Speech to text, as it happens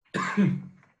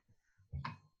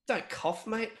Don't cough,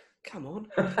 mate. Come on.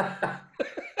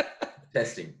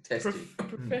 Testing.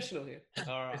 Professional here.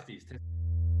 All right.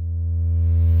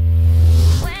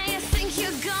 Where you think you're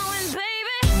going,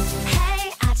 baby?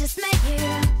 Hey, I just met you,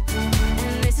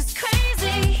 and this is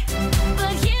crazy.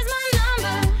 But here's my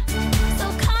number, so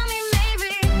call me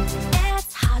maybe.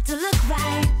 It's hard to look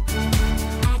right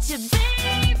at you,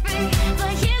 baby.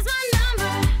 But here's my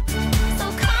number, so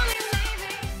call me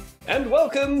maybe. And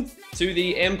welcome to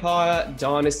the Empire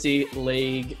Dynasty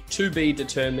League to be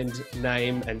determined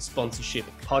name and sponsorship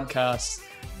podcast,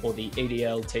 or the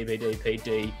EDL TBD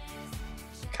PD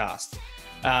cast.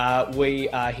 We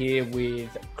are here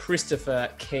with Christopher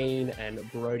Keane and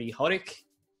Brody Hoddick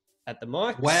at the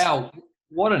mic. Wow,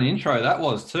 what an intro that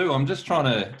was too. I'm just trying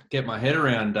to get my head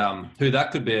around who that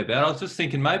could be about. I was just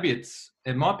thinking maybe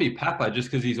it might be Papa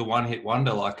just because he's a one-hit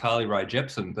wonder like Carly Rae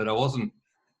Jepsen, but I wasn't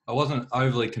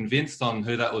overly convinced on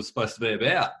who that was supposed to be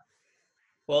about.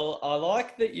 Well, I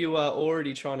like that you are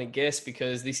already trying to guess,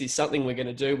 because this is something we're going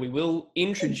to do. We will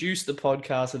introduce the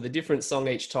podcast with a different song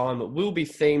each time. It will be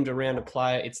themed around a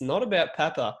player. It's not about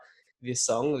Papa, this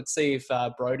song. Let's see if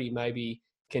Brody maybe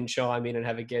can chime in and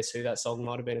have a guess who that song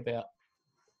might have been about.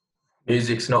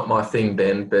 Music's not my thing,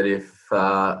 Ben, but if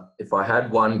I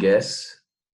had one guess,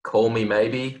 call me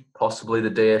maybe, possibly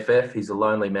the DFF. He's a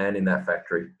lonely man in that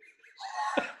factory.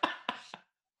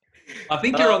 I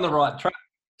think you're on the right track.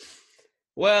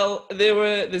 Well,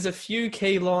 there's a few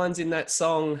key lines in that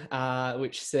song,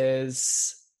 which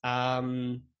says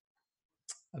about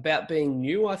being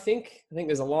new. I think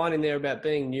there's a line in there about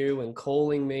being new and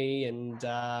calling me, and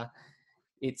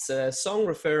it's a song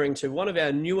referring to one of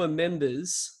our newer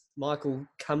members, Michael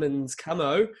Cummins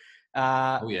Cummo.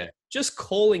 Just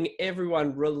calling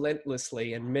everyone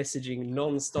relentlessly and messaging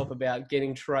non-stop about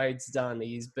getting trades done.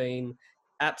 He's been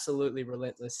absolutely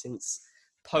relentless since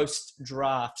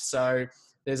post-draft. So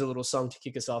there's a little song to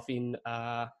kick us off in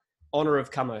honour of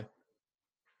Cummo.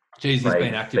 Jeez, he's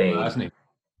been active, hasn't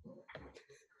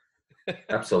he?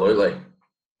 Absolutely.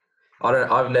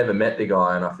 I've never met the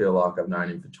guy, and I feel like I've known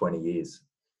him for 20 years.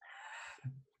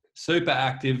 Super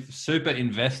active, super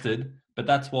invested, but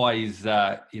that's why he's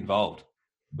involved.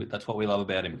 That's what we love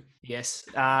about him. Yes.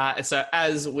 So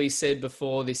as we said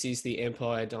before, this is the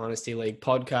Empire Dynasty League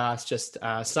podcast, just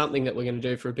something that we're going to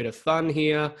do for a bit of fun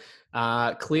here.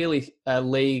 Clearly a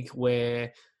league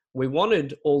where we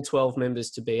wanted all 12 members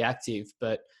to be active,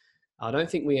 but I don't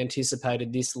think we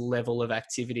anticipated this level of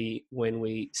activity when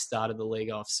we started the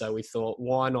league off. So we thought,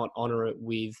 why not honour it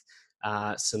with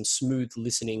some smooth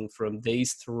listening from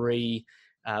these three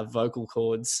vocal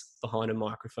cords behind a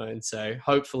microphone. So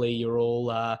hopefully you're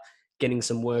all getting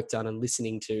some work done and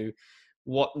listening to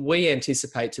what we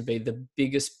anticipate to be the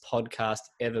biggest podcast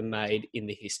ever made in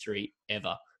the history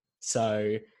ever.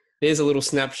 So there's a little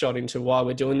snapshot into why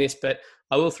we're doing this, but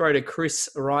I will throw to Chris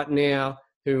right now,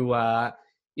 who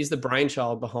is the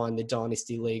brainchild behind the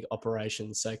Dynasty League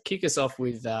operations. So kick us off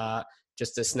with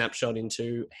just a snapshot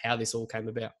into how this all came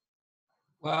about.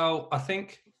 Well, I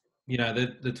think,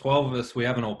 the 12 of us, we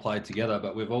haven't all played together,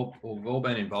 but we've all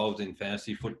been involved in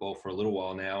fantasy football for a little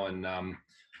while now. And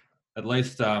at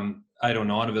least 8 or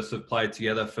 9 of us have played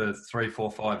together for 3,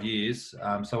 4, 5 years.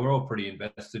 So we're all pretty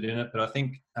invested in it. But I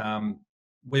think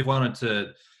we've wanted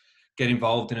to get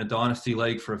involved in a dynasty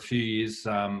league for a few years.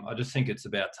 I just think it's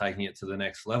about taking it to the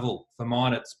next level. For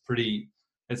mine, it's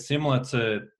similar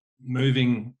to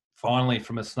moving finally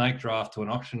from a snake draft to an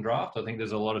auction draft. I think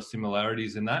there's a lot of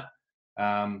similarities in that.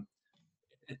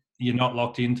 You're not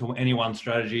locked into any one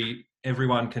strategy.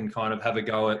 Everyone can kind of have a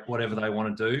go at whatever they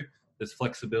want to do. There's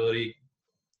flexibility,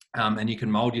 and you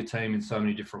can mold your team in so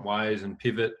many different ways and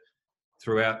pivot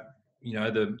throughout,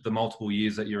 the multiple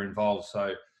years that you're involved.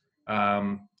 So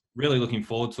really looking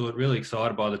forward to it, really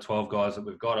excited by the 12 guys that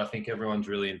we've got. I think everyone's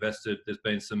really invested. There's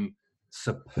been some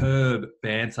superb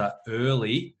banter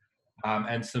early,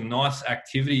 and some nice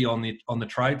activity on the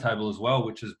trade table as well,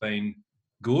 which has been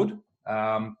good.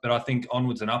 But I think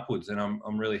onwards and upwards, and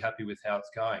I'm really happy with how it's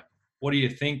going. What do you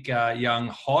think, young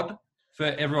Hod, for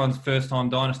everyone's first-time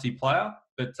Dynasty player?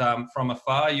 But from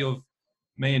afar,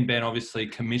 me and Ben obviously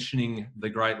commissioning the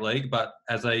great league, but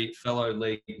as a fellow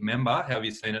league member, how have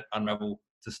you seen it unravel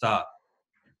to start?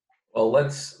 Well,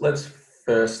 let's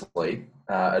firstly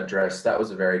address, that was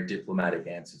a very diplomatic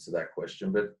answer to that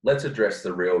question, but let's address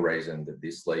the real reason that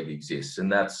this league exists,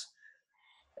 and that's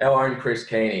our own Chris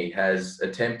Keaney has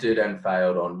attempted and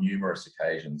failed on numerous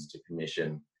occasions to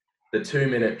commission the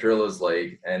 2-minute Drillers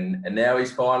League, and now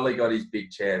he's finally got his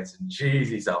big chance, and geez,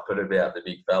 he's up and about, the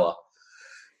big fella.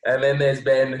 And then there's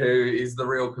Ben, who is the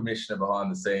real commissioner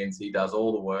behind the scenes. He does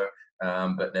all the work,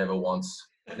 but never wants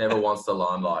Never wants the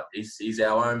limelight. He's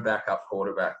our own backup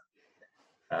quarterback.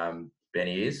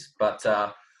 Benny is, but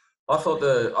I thought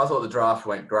the draft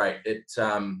went great.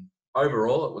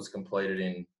 Overall it was completed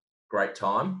in great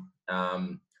time.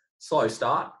 Slow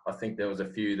start. I think there was a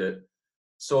few that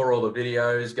saw all the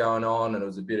videos going on, and it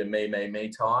was a bit of me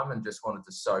time, and just wanted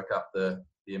to soak up the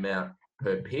amount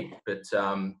per pick. But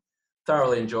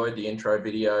thoroughly enjoyed the intro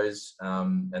videos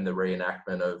and the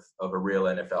reenactment of a real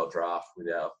NFL draft with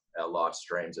our live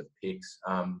streams of picks.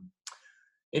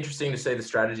 Interesting to see the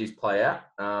strategies play out.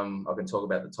 I can talk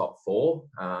about the top four.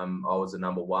 I was the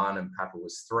number one and Papa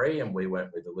was 3, and we went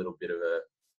with a little bit of a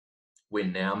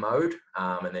win now mode.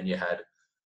 And then you had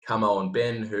Camo and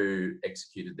Ben, who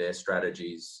executed their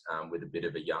strategies with a bit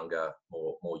of a younger,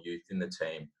 more youth in the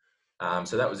team.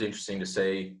 So that was interesting to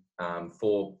see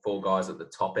four guys at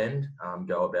the top end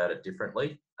go about it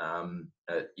differently.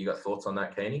 You got thoughts on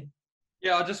that, Keeney?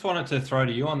 Yeah, I just wanted to throw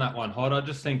to you on that one, Hod. I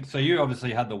just think, so you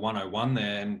obviously had the 101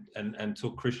 there and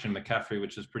took Christian McCaffrey,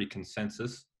 which is pretty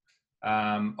consensus.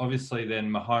 Obviously then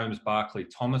Mahomes, Barkley,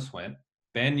 Thomas went.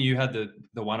 Ben, you had the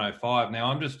 105.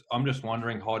 Now I'm just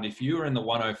wondering, Hod, if you were in the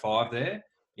 105 there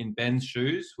in Ben's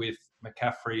shoes with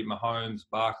McCaffrey, Mahomes,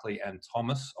 Barkley and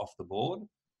Thomas off the board,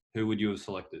 who would you have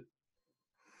selected?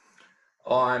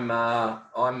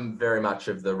 I'm very much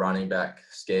of the running back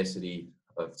scarcity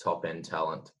of top end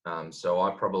talent. So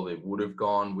I probably would have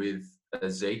gone with a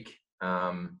Zeke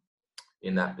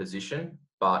in that position,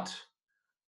 but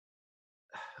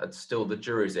it's still, the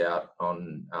jury's out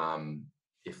on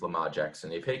if Lamar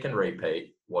Jackson, if he can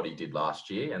repeat what he did last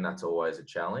year, and that's always a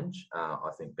challenge. I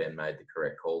think Ben made the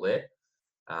correct call there.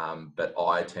 But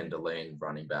I tend to lean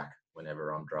running back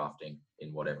whenever I'm drafting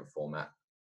in whatever format.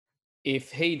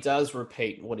 If he does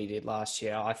repeat what he did last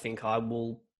year, I think I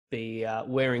will be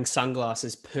wearing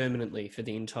sunglasses permanently for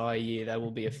the entire year. They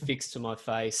will be affixed to my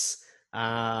face,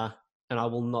 and I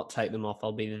will not take them off.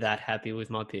 I'll be that happy with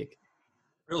my pick.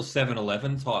 Real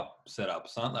 7-Eleven type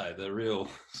setups, aren't they? The real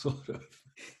sort of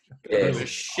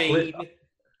machine.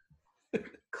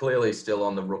 Clearly still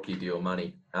on the rookie deal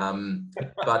money.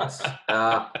 But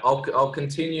I'll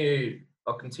continue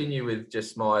with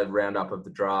just my roundup of the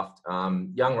draft.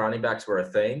 Young running backs were a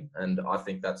theme, and I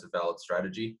think that's a valid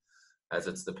strategy, as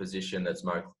it's the position that's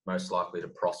most likely to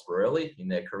prosper early in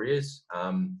their careers.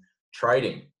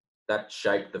 Trading, that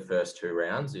shaped the first 2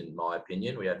 rounds, in my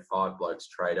opinion. We had 5 blokes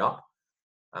trade up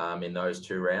in those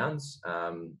 2 rounds,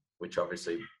 which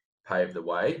obviously paved the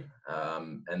way.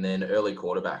 And then early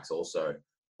quarterbacks also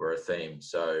were a theme.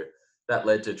 So that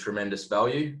led to tremendous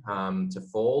value to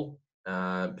fall,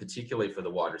 particularly for the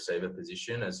wide receiver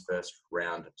position, as first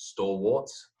round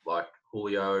stalwarts like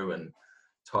Julio and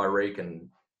Tyreek and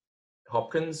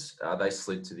Hopkins, they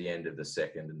slid to the end of the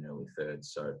second and early third.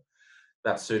 So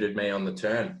that suited me on the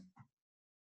turn.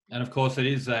 And of course, it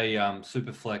is a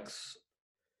super flex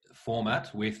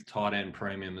format with tight end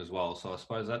premium as well. So I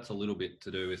suppose that's a little bit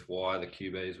to do with why the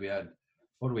QBs, we had,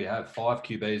 what do we have? 5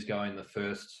 QBs going the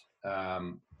first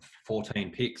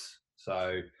 14 picks.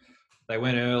 So they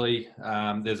went early.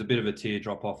 There's a bit of a tear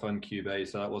drop off on QB,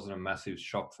 so that wasn't a massive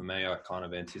shock for me. I kind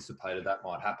of anticipated that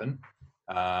might happen.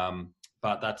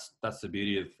 But that's the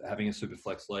beauty of having a super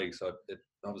flex league. So it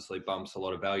obviously bumps a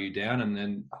lot of value down, and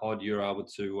then Hod, you're able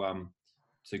to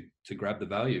grab the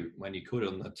value when you could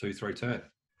on the 2-3 turn.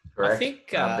 Correct. I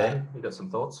think Ben, you got some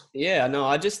thoughts? Yeah, no,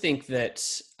 I just think that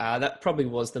that probably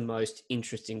was the most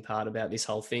interesting part about this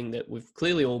whole thing, that we've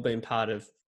clearly all been part of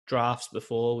drafts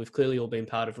before. We've clearly all been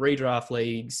part of redraft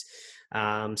leagues,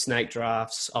 snake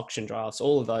drafts, auction drafts,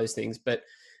 all of those things. But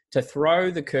to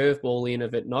throw the curveball in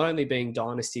of it not only being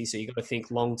dynasty, so you've got to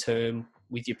think long term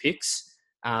with your picks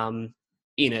in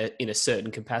a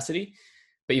certain capacity,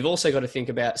 but you've also got to think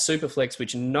about Superflex,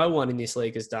 which no one in this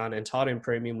league has done, and tight end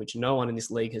premium, which no one in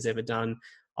this league has ever done.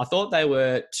 I thought they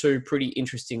were 2 pretty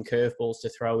interesting curveballs to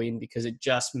throw in, because it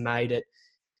just made it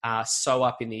so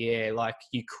up in the air. Like,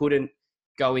 you couldn't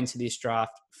go into this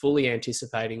draft fully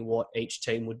anticipating what each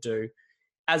team would do.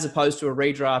 As opposed to a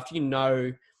redraft,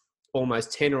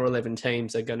 almost 10 or 11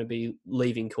 teams are going to be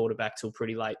leaving quarterback till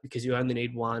pretty late, because you only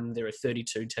need one. There are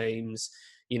 32 teams.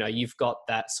 You've got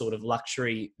that sort of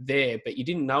luxury there, but you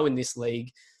didn't know in this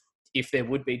league if there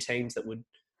would be teams that would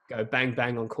go bang,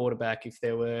 bang on quarterback, if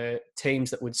there were teams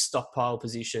that would stockpile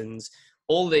positions.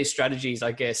 All these strategies,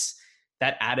 I guess,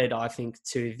 that added, I think,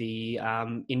 to the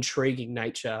intriguing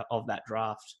nature of that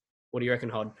draft. What do you reckon,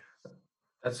 Hod?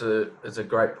 That's a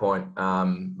great point.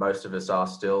 Most of us are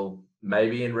still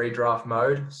maybe in redraft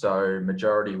mode, so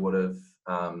majority would have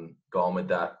gone with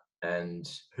that.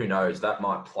 And who knows, that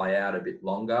might play out a bit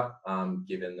longer,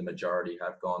 given the majority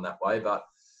have gone that way. But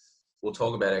we'll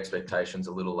talk about expectations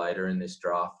a little later in this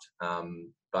draft.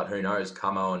 But who knows?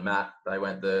 Camo and Matt, they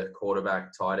went the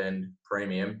quarterback, tight end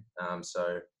premium,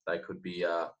 so they could be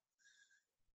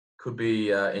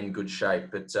in good shape.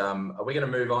 But are we going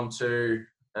to move on to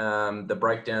the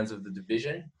breakdowns of the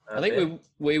division? I think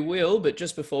we will, but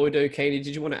just before we do, Keeney,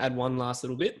 did you want to add one last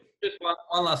little bit? Just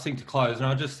one last thing to close, and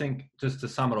I just think, just to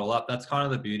sum it all up, that's kind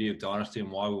of the beauty of Dynasty and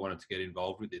why we wanted to get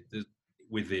involved with it.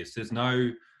 With this, there's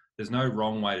no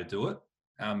wrong way to do it,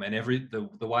 and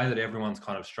the way that everyone's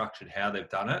kind of structured how they've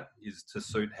done it is to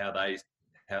suit how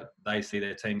they see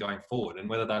their team going forward, and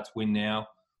whether that's win now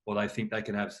or they think they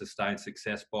can have sustained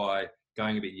success by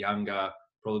going a bit younger,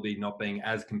 probably not being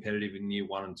as competitive in year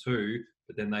 1 and 2,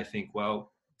 but then they think,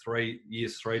 well,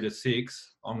 years 3 to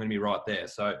 6, I'm going to be right there.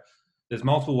 So there's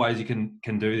multiple ways you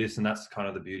can do this, and that's kind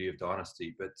of the beauty of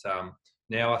Dynasty. But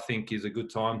now I think is a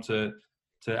good time to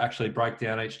actually break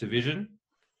down each division.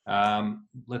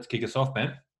 Let's kick us off,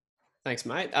 Ben. Thanks,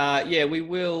 mate.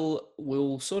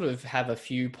 We'll sort of have a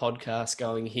few podcasts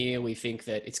going here. We think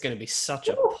that it's going to be such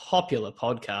a popular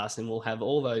podcast, and we'll have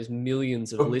all those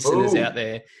millions of listeners out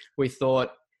there. We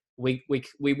thought we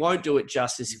won't do it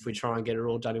justice if we try and get it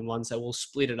all done in one, so we'll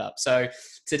split it up. So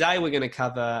today we're going to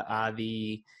cover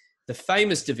the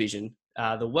famous division,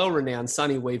 the well-renowned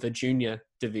Sonny Weaver Jr.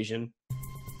 division.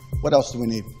 What else do we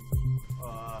need?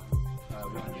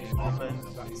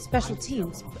 Special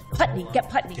teams. Putney. Get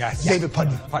Putney. Yes. David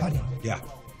Putney. Putney. Yeah.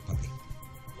 Putney.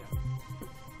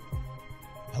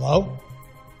 Hello?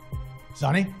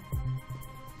 Sonny?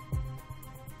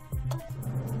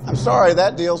 I'm sorry,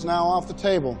 that deal's now off the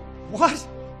table. What?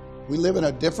 We live in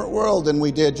a different world than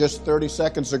we did just 30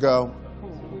 seconds ago.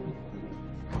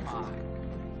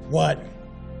 What?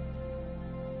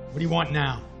 What do you want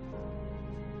now?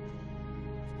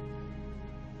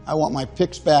 I want my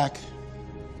picks back,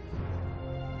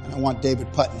 and I want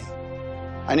David Putney.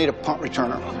 I need a punt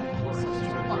returner.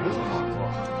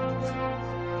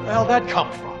 Where the hell did that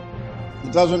come from?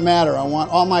 It doesn't matter. I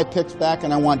want all my picks back,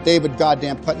 and I want David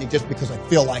goddamn Putney just because I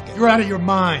feel like it. You're out of your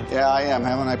mind. Yeah, I am.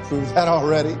 Haven't I proved that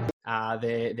already?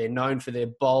 They're known for their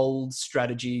bold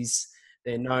strategies.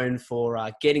 They're known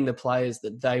for getting the players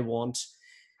that they want.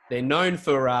 They're known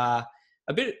for a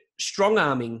bit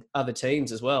strong-arming other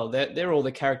teams as well. They're all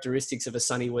the characteristics of a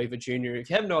Sonny Weaver Jr. If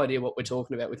you have no idea what we're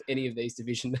talking about with any of these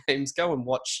division names, go and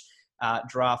watch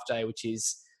Draft Day, which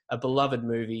is a beloved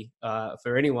movie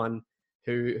for anyone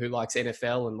who likes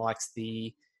NFL and likes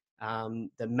the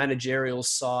managerial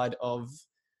side of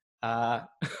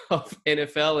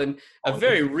NFL, and a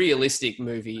very realistic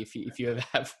movie if you ever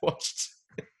have watched.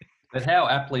 But how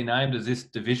aptly named has this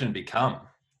division become?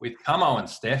 With Camo and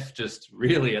Steph just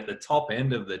really at the top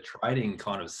end of the trading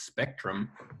kind of spectrum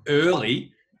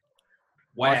early.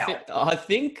 Wow. I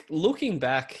think looking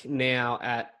back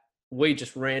now we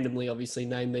just randomly obviously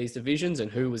named these divisions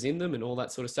and who was in them and all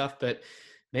that sort of stuff. But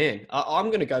man, I'm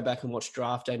going to go back and watch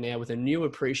Draft Day now with a new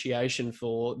appreciation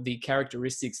for the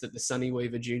characteristics that the Sonny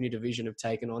Weaver Jr. division have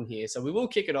taken on here. So we will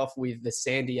kick it off with the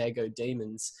San Diego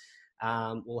Demons.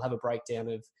 We'll have a breakdown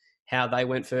of how they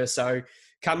went first. So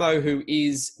Camo, who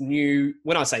is new,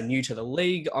 when I say new to the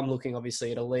league, I'm looking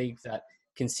obviously at a league that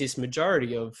consists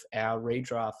majority of our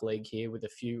redraft league here with a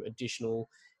few additional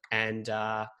and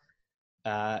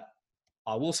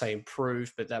I will say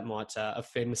improved, but that might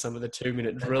offend some of the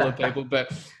 2-minute driller people.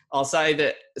 But I'll say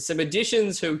that some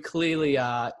additions who clearly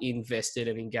are invested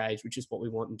and engaged, which is what we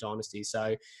want in Dynasty.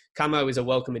 So Camo is a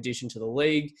welcome addition to the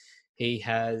league. He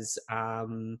has,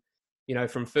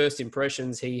 from first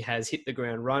impressions, he has hit the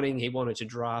ground running. He wanted to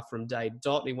draft from day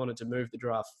dot. He wanted to move the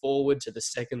draft forward to the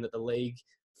second that the league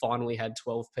finally had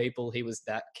 12 people. He was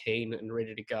that keen and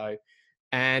ready to go,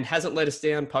 and hasn't let us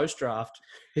down post-draft.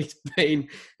 He's been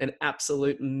an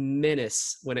absolute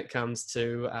menace when it comes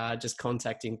to just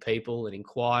contacting people and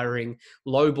inquiring,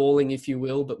 lowballing, if you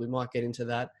will, but we might get into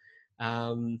that.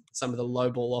 Some of the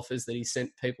lowball offers that he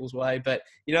sent people's way. But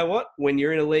you know what? When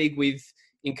you're in a league with,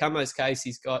 in Camo's case,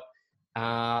 he's got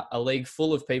a league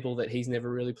full of people that he's never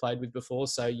really played with before.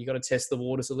 So you got to test the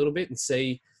waters a little bit and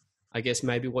see, I guess,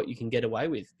 maybe what you can get away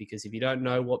with. Because if you don't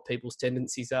know what people's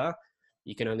tendencies are,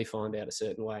 you can only find out a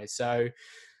certain way. So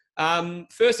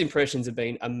first impressions have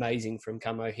been amazing from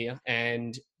Camo here.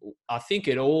 And I think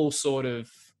it all sort of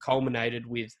culminated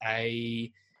with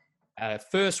a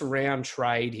first round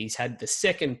trade. He's had the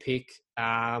second pick.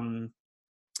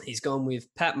 He's gone with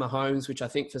Pat Mahomes, which I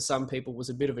think for some people was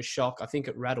a bit of a shock. I think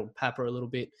it rattled Papa a little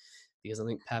bit because I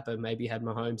think Papa maybe had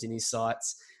Mahomes in his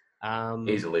sights.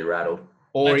 Easily rattled.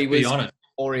 Or Let's he be was, honest.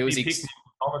 or he was. He picked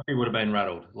Commentary would have been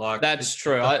rattled. Like That's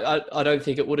true. I don't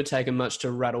think it would have taken much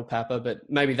to rattle Papa, but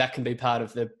maybe that can be part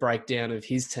of the breakdown of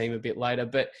his team a bit later.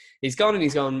 But he's gone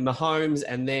Mahomes,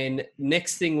 and then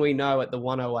next thing we know at the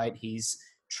 108, he's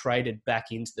traded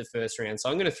back into the first round. So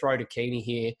I'm going to throw to Keeney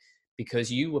here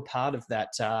because you were part of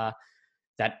that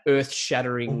that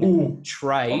earth-shattering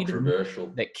trade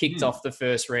Controversial. that kicked off the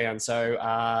first round.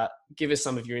 So give us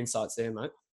some of your insights there,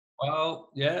 mate. Well,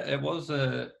 yeah, it was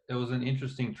an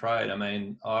interesting trade. I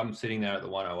mean, I'm sitting there at the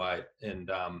 108,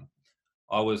 and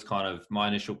I was kind of my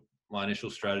initial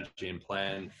strategy and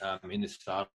plan in this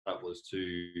startup was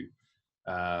to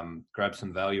grab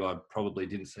some value. I probably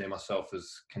didn't see myself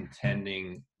as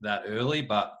contending that early,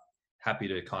 but happy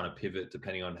to kind of pivot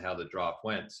depending on how the draft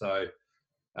went. So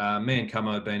me and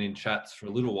Camo have been in chats for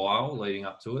a little while leading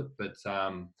up to it, but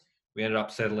we ended up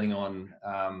settling on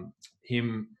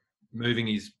him moving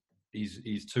his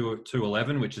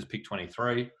 211, which is pick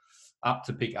 23, up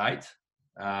to pick 8,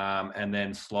 and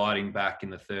then sliding back in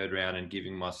the third round and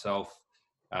giving myself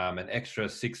an extra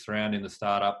 6th round in the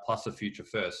startup plus a future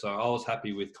first. So I was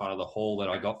happy with kind of the haul that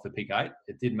I got for pick 8.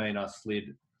 It did mean I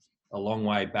slid a long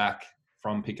way back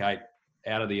from pick 8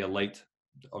 out of the elite,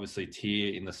 obviously,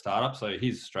 tier in the startup. So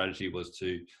his strategy was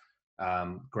to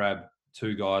grab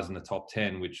 2 guys in the top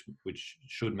 10, which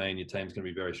should mean your team's going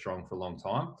to be very strong for a long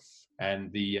time.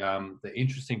 And the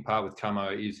interesting part with Camo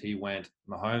is he went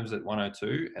Mahomes at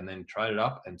 102 and then traded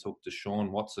up and took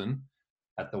Deshaun Watson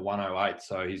at the 108.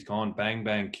 So he's gone bang,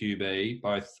 bang QB,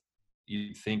 both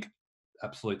you think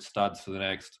absolute studs for the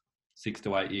next 6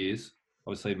 to 8 years.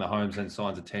 Obviously, Mahomes then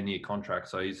signs a 10-year contract,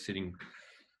 so he's sitting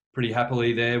pretty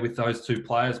happily there with those 2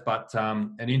 players. But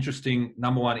an interesting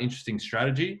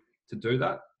strategy to do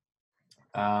that,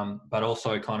 but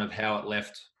also kind of how it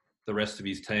left the rest of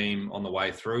his team on the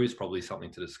way through is probably something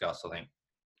to discuss, I think.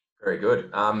 Very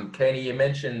good. Keeney, you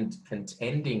mentioned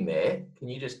contending there. Can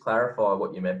you just clarify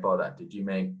what you meant by that? Did you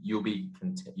mean you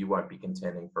won't be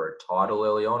contending for a title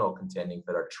early on, or contending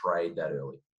for a trade that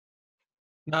early?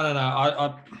 No.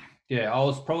 I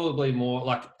was probably more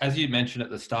like, as you mentioned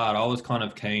at the start, I was kind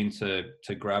of keen to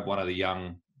grab one of the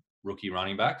young rookie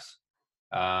running backs.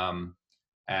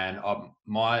 And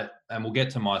we'll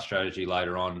get to my strategy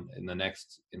later on in the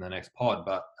next pod.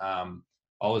 But I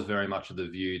was very much of the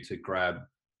view to grab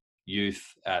youth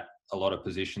at a lot of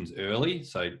positions early.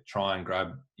 So try and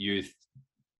grab youth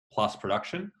plus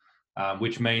production,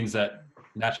 which means that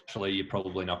naturally you're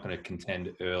probably not going to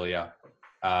contend earlier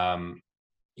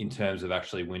in terms of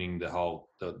actually winning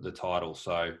the title.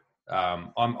 So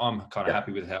I'm kind of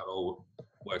happy with how it all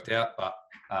worked out. But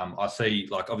I see,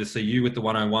 like, obviously you with the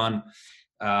 101.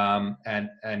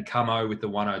 And Camo with the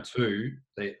 102,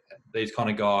 these kind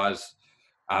of guys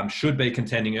should be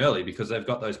contending early because they've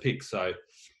got those picks. So,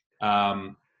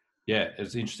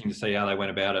 it's interesting to see how they went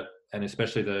about it, and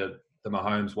especially the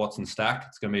Mahomes Watson stack.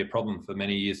 It's going to be a problem for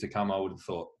many years to come, I would have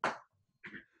thought.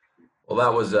 Well,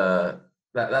 that was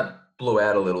that blew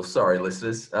out a little. Sorry,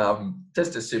 listeners.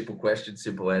 Just a simple question,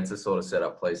 simple answer sort of set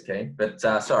up, please, Keen. But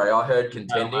sorry, I heard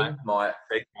contending. My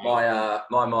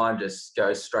mind just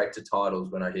goes straight to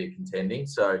titles when I hear contending.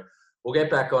 So we'll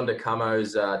get back onto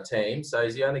Camo's team. So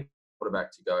he's the only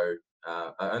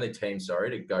team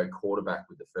to go quarterback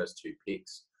with the first 2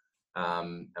 picks.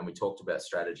 And we talked about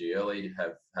strategy early,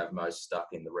 have most stuck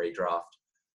in the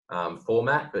redraft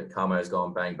format, but Camo's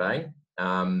gone bang bang.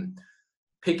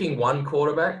 Picking one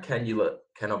quarterback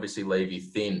can obviously leave you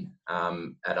thin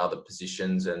at other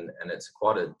positions, and it's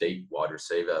quite a deep wide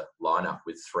receiver lineup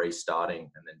with 3 starting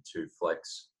and then 2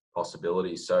 flex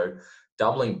possibilities. So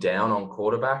doubling down on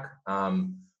quarterback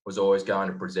was always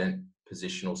going to present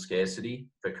positional scarcity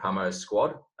for Camo's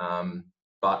squad.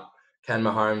 But can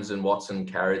Mahomes and Watson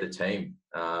carry the team?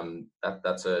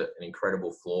 That's an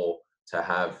incredible floor to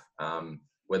have.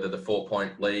 Whether the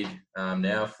 4-point league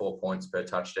now, 4 points per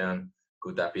touchdown,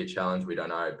 could that be a challenge? We don't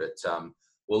know. But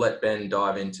we'll let Ben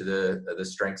dive into the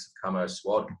strengths of Camo's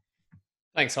squad.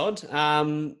 Thanks, Hod.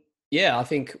 I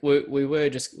think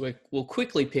we'll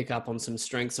quickly pick up on some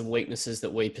strengths and weaknesses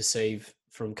that we perceive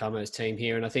from Camo's team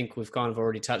here. And I think we've kind of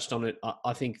already touched on it.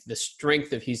 I think the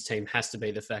strength of his team has to be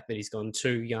the fact that he's gone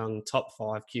 2 young top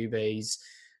 5 QBs.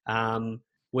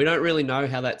 We don't really know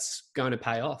how that's going to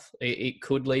pay off. It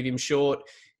could leave him short.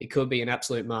 It could be an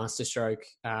absolute masterstroke.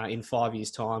 In 5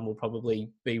 years' time, we'll probably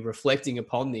be reflecting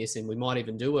upon this, and we might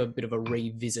even do a bit of a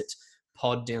revisit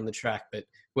pod down the track. But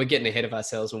we're getting ahead of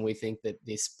ourselves when we think that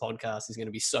this podcast is going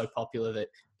to be so popular that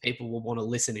people will want to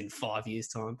listen in 5 years'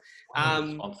 time.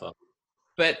 Sponsor.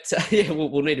 But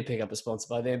we'll need to pick up a sponsor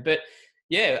by then. But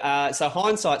Yeah, so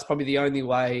hindsight's probably the only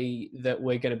way that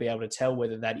we're going to be able to tell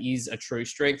whether that is a true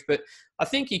strength. But I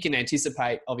think you can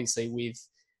anticipate, obviously, with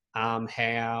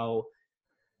how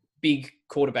big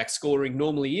quarterback scoring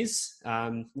normally is.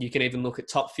 You can even look at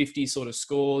top 50 sort of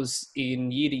scores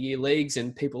in year-to-year leagues,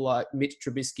 and people like Mitch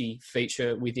Trubisky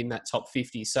feature within that top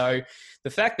 50. So the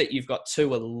fact that you've got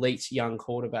two elite young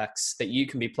quarterbacks that you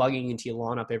can be plugging into your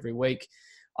lineup every week,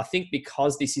 I think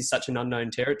because this is such an unknown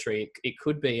territory, it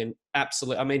could be an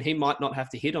absolute... I mean, he might not have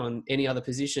to hit on any other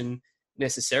position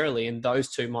necessarily, and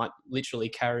those two might literally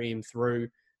carry him through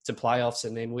to playoffs,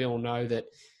 and then we all know that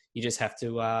you just have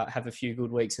to have a few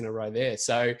good weeks in a row there.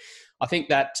 So I think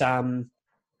that,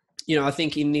 I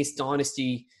think in this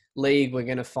dynasty league, we're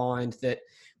going to find that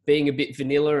being a bit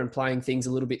vanilla and playing things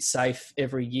a little bit safe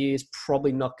every year is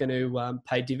probably not going to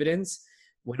pay dividends.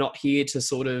 We're not here to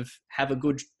sort of have a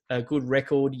good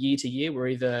record year to year.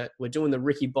 We're doing the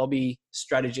Ricky Bobby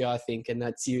strategy, I think, and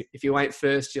that's you. If you ain't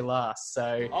first, you're last.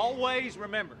 So always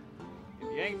remember,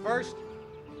 if you ain't first,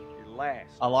 you're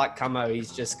last. I like Camo.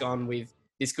 He's just gone with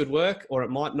this could work, or it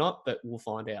might not, but we'll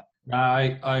find out.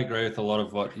 I agree with a lot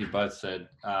of what you both said.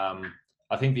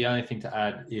 I think the only thing to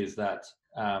add is that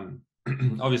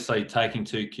obviously taking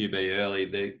 2 QB early,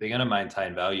 they're going to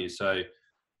maintain value. So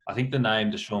I think the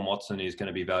name Deshaun Watson is going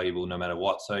to be valuable no matter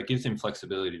what. So it gives him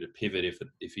flexibility to pivot.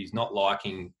 If he's not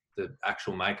liking the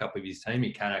actual makeup of his team,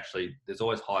 he can actually, there's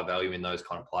always high value in those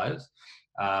kind of players.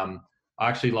 I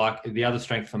actually like, the other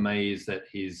strength for me is that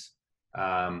his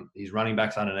running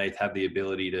backs underneath have the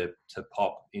ability to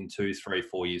pop in 2, 3,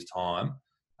 4 years' time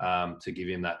to give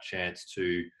him that chance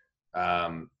to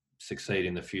succeed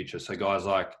in the future. So guys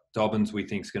like Dobbins, we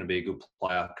think is going to be a good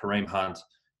player. Kareem Hunt,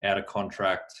 out of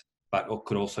contract, but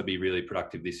could also be really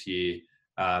productive this year.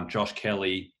 Josh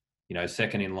Kelly,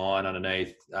 second in line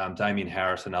underneath. Damian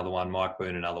Harris, another one. Mike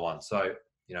Boone, another one. So,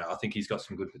 I think he's got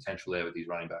some good potential there with his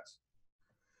running backs.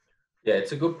 Yeah,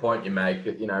 it's a good point you make.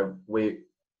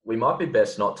 We might be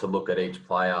best not to look at each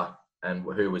player and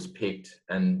who was picked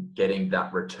and getting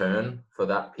that return for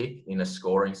that pick in a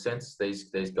scoring sense.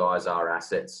 These guys are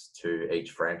assets to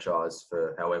each franchise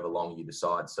for however long you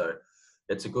decide. So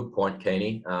it's a good point,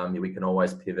 Keeney. We can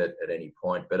always pivot at any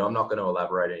point, but I'm not going to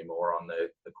elaborate anymore on the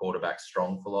quarterback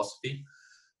strong philosophy.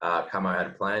 Camo had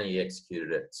a plan, he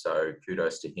executed it. So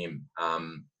kudos to him.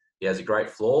 He has a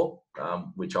great floor,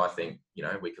 which I think,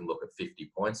 we can look at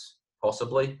 50 points.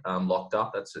 Possibly locked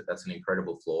up. That's an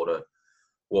incredible floor to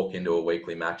walk into a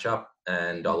weekly matchup.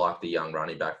 And I like the young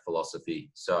running back philosophy.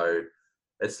 So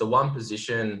it's the one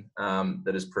position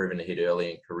that has proven to hit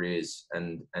early in careers.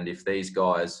 And if these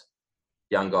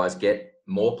young guys, get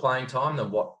more playing time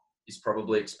than what is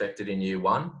probably expected in year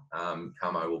one,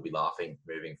 Camo will be laughing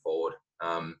moving forward.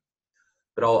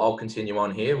 But I'll continue on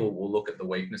here. We'll look at the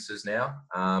weaknesses now.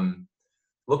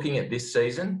 Looking at this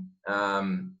season,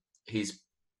 his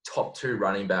top 2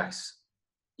 running backs,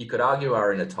 you could argue,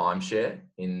 are in a timeshare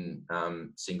in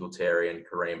Singletary and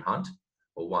Kareem Hunt.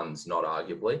 Well, one's not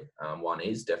arguably. One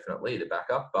is definitely the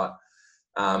backup. But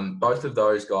both of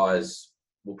those guys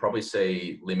will probably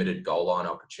see limited goal line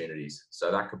opportunities.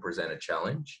 So that could present a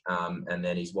challenge. And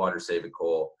then his wide receiver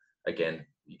core, again,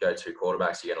 you go 2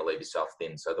 quarterbacks, you're going to leave yourself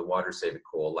thin. So the wide receiver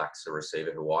core lacks a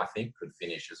receiver who I think could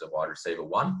finish as a wide receiver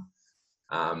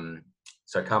 1.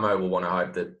 So Camo will want to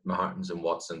hope that Mahomes and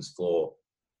Watson's floor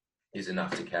is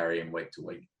enough to carry him week to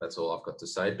week. That's all I've got to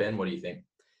say. Ben, what do you think?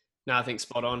 No, I think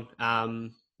spot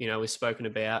on. We've spoken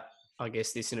about, I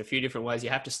guess, this in a few different ways. You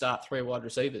have to start 3 wide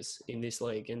receivers in this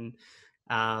league. And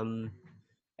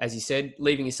as you said,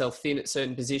 leaving yourself thin at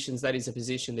certain positions, that is a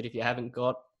position that if you haven't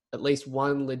got at least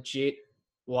one legit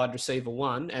wide receiver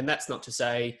 1, and that's not to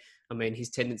say, his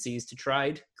tendency is to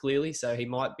trade, clearly. So he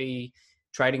might be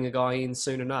trading a guy in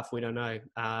soon enough. We don't know.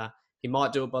 He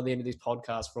might do it by the end of this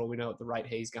podcast for all we know at the rate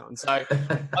he's going. So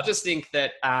I just think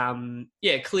that,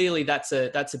 clearly that's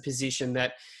a position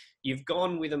that you've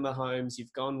gone with a Mahomes,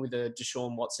 you've gone with a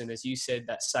Deshaun Watson, as you said,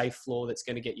 that safe floor that's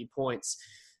going to get you points.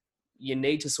 You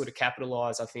need to sort of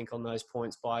capitalize, I think, on those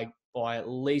points by at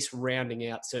least rounding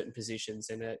out certain positions.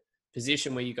 And a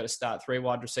position where you've got to start 3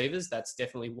 wide receivers, that's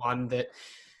definitely one that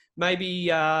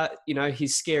maybe,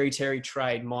 his scary Terry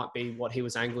trade might be what he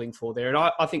was angling for there. And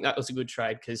I think that was a good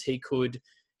trade because he could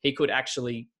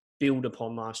actually build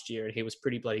upon last year, and he was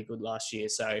pretty bloody good last year.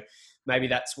 So maybe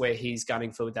that's where he's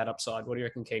gunning for with that upside. What do you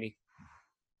reckon, Keeney?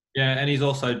 Yeah, and he's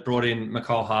also brought in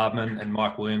Mecole Hardman and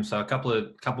Mike Williams, so a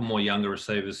couple more younger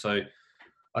receivers. So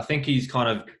I think he's kind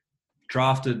of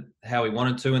drafted how he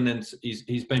wanted to, and then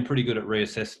he's been pretty good at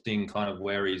reassessing kind of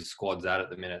where his squad's at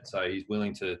the minute. So he's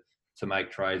willing to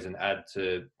make trades and add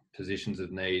to positions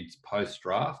of needs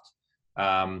post-draft.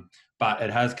 But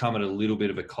it has come at a little bit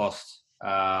of a cost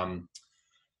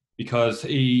because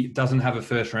he doesn't have a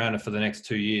first rounder for the next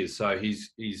 2 years. So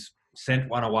he's sent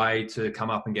one away to come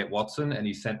up and get Watson, and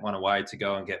he sent one away to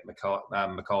go and get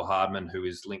McCall Hardman, who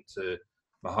is linked to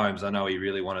Mahomes. I know he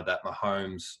really wanted that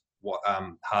Mahomes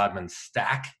Hardman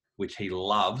stack, which he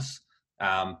loves.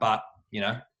 But,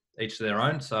 each to their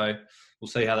own. So we'll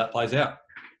see how that plays out.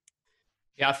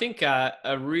 Yeah, I think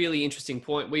a really interesting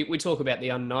point. We talk about the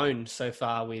unknown so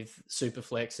far with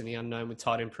Superflex and the unknown with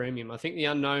tight end premium. I think the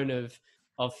unknown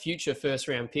of future first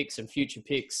round picks and future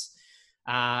picks,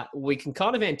 we can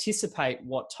kind of anticipate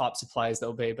what types of players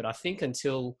there'll be. But I think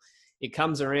until it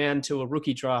comes around to a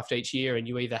rookie draft each year and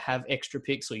you either have extra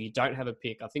picks or you don't have a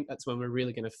pick, I think that's when we're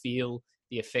really going to feel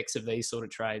the effects of these sort of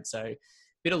trades. So a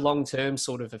bit of long-term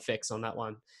sort of effects on that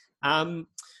one. I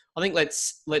think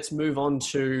let's move on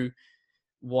to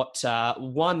what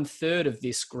 1/3 of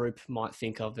this group might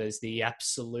think of as the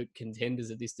absolute contenders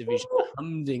of this division,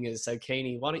 Humdingers. So,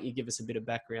 Keeney, why don't you give us a bit of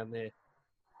background there?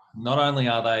 Not only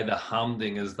are they the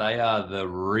Humdingers, they are the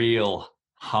real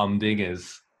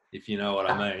Humdingers, if you know what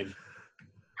I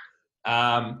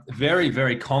mean. Very,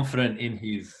 very confident in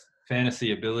his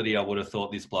fantasy ability, I would have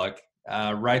thought this bloke.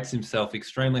 Rates himself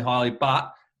extremely highly,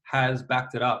 but has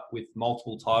backed it up with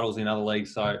multiple titles in other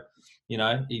leagues. So,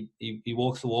 he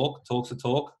walks the walk, talks the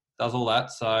talk, does all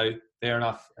that. So fair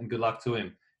enough and good luck to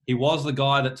him. He was the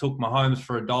guy that took Mahomes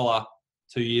for $1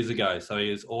 2 years ago. So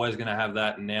he is always going to have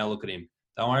that. And now look at him.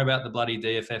 Don't worry about the bloody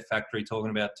DFF factory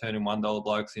talking about turning $1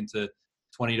 blokes into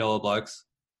 $20 blokes.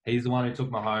 He's the one who took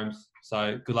Mahomes.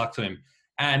 So good luck to him.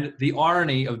 And the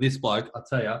irony of this bloke, I'll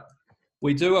tell you,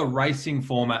 we do a racing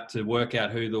format to work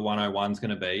out who the 101 is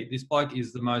going to be. This bloke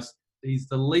is he's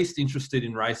the least interested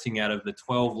in racing out of the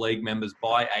 12 league members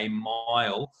by a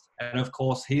mile. And of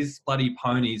course, his bloody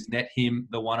ponies net him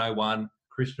the 101.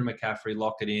 Christian McCaffrey,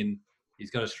 lock it in.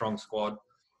 He's got a strong squad.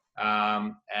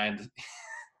 And,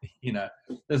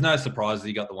 there's no surprises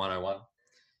he got the 101.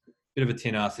 Bit of a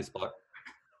tin ass, this bloke.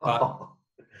 But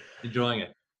enjoying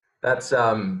it. That's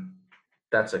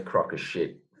a crock of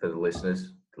shit for the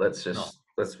listeners.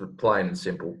 Let's plain and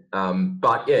simple.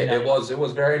 But yeah, it was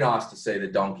very nice to see the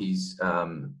Donkeys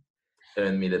earn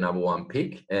me the number 1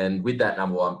 pick. And with that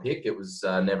number 1 pick, it was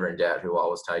never in doubt who I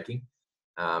was taking.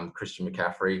 Christian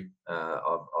McCaffrey.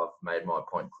 I've made my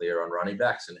point clear on running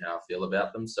backs and how I feel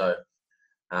about them. So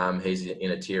he's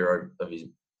in a tier of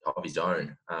his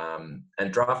own.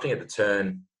 And drafting at the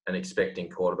turn and expecting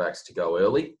quarterbacks to go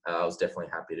early, I was definitely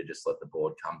happy to just let the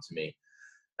board come to me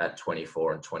at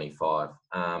 24 and 25.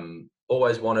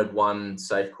 Always wanted one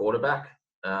safe quarterback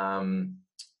and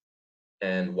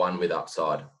one with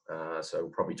upside. So we'll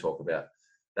probably talk about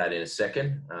that in a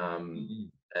second. And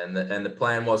the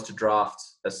plan was to draft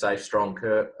a safe, strong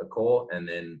core and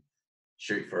then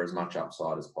shoot for as much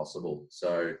upside as possible.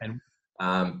 So,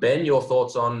 Ben, your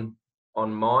thoughts on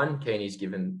mine? Keeney's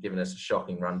given us a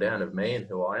shocking rundown of me and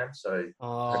who I am. So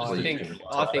I think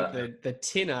the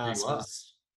tin ass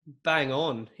was bang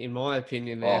on, in my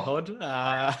opinion, there, Hod.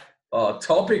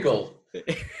 Topical.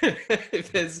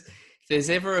 If there's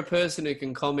ever a person who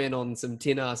can comment on some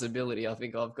tin ass ability, I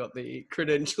think I've got the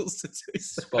credentials to do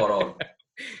so. Spot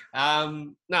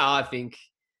on. No, I think,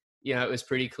 it was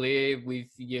pretty clear with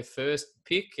your first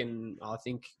pick, and I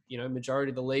think, majority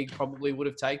of the league probably would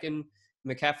have taken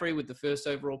McCaffrey with the first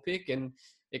overall pick, and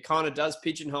it kind of does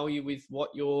pigeonhole you with what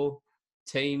your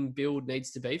team build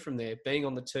needs to be from there. Being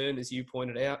on the turn, as you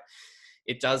pointed out,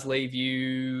 it does leave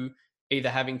you either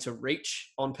having to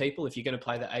reach on people if you're going to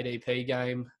play the ADP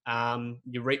game.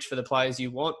 You reach for the players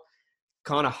you want,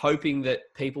 kind of hoping that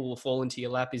people will fall into your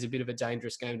lap is a bit of a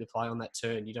dangerous game to play on that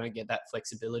turn. You don't get that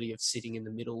flexibility of sitting in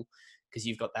the middle because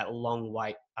you've got that long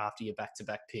wait after your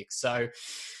back-to-back picks. So,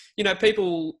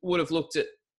 people would have looked at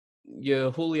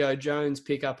your Julio Jones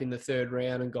pick up in the 3rd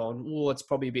round and gone, it's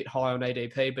probably a bit high on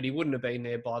ADP, but he wouldn't have been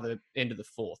there by the end of the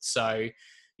 4th. So,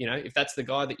 if that's the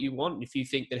guy that you want, if you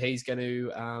think that he's going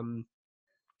to,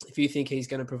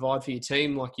 provide for your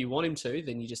team like you want him to,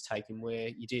 then you just take him where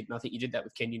you did. And I think you did that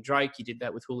with Kenyon Drake. You did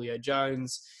that with Julio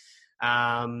Jones.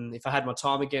 If I had my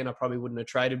time again, I probably wouldn't have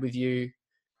traded with you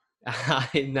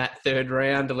in that 3rd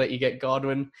round to let you get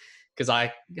Godwin, because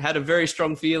I had a very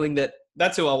strong feeling that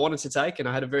that's who I wanted to take, and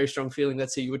I had a very strong feeling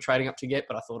that's who you were trading up to get,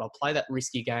 but I thought I'll play that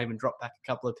risky game and drop back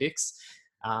a couple of picks.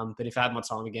 But if I had my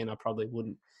time again, I probably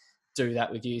wouldn't do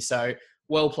that with you. So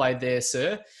well played there,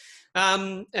 sir.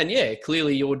 And yeah,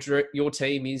 clearly your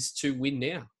team is to win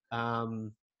now.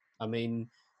 I mean,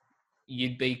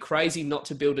 you'd be crazy not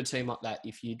to build a team like that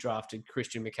if you drafted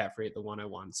Christian McCaffrey at the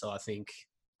 101. So I think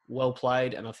well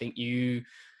played, and I think you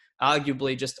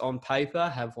arguably just on paper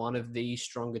have one of the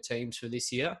stronger teams for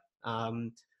this year.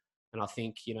 And I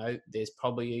think, there's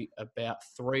probably about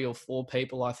 3 or 4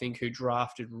 people, I think, who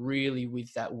drafted really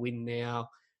with that win now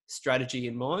strategy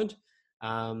in mind.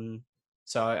 And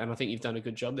I think you've done a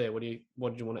good job there. What did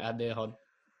you want to add there, Hod?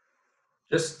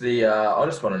 Just I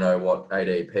just want to know what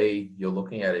ADP you're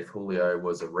looking at if Julio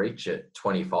was a reach at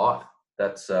 25.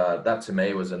 That to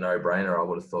me was a no-brainer. I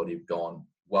would have thought he'd gone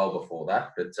well before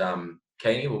that. But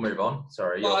Keeney, we'll move on.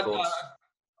 Sorry, your thoughts?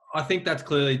 I think that's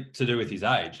clearly to do with his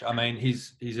age. I mean,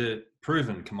 he's a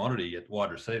proven commodity at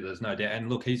wide receiver. There's no doubt. And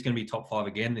look, he's going to be top 5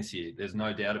 again this year. There's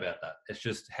no doubt about that. It's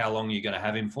just how long you're going to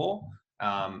have him for,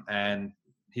 and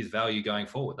his value going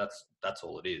forward. That's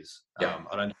all it is. Yeah.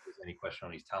 I don't think there's any question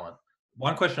on his talent.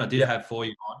 One question I did have for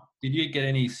you, Ron, did you get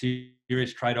any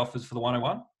serious trade offers for the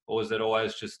 101, or was it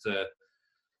always just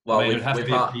it'd have to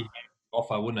be a pretty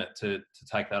offer, wouldn't it, to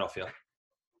take that off you?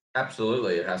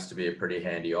 Absolutely, it has to be a pretty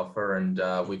handy offer, and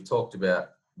we've talked about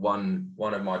one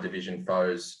of my division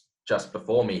foes just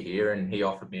before me here, and he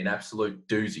offered me an absolute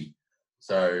doozy.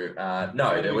 So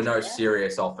no, there were no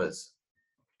serious offers.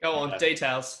 Go on,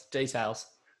 details. Any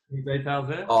details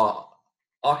there? Oh,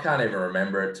 I can't even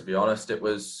remember it, to be honest. It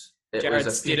was Jared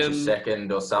a future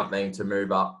second or something to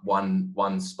move up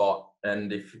one spot.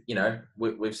 And if,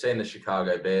 we've seen the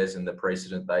Chicago Bears and the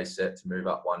precedent they set to move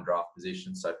up one draft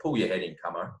position. So pull your head in,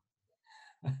 Camo.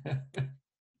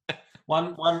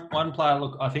 One player,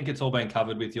 look, I think it's all been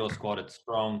covered with your squad. It's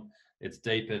strong. It's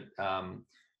deep at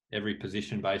every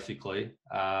position, basically.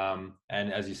 And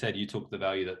as you said, you took the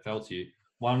value that fell to you.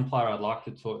 One player I'd like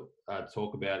to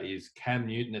talk about is Cam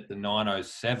Newton at the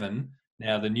 907.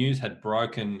 Now, the news had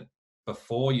broken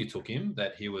before you took him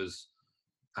that he was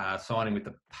signing with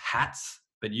the Pats,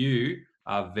 but you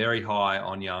are very high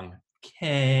on young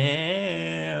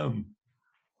Cam.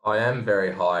 I am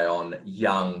very high on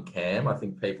young Cam. I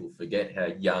think people forget how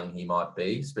young he might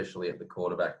be, especially at the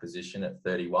quarterback position at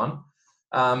 31.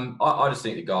 I just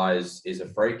think the guy is a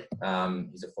freak.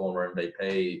 He's a former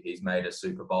MVP. He's made a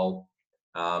Super Bowl.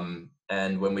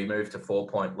 And when we move to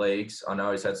 4-point leagues, I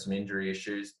know he's had some injury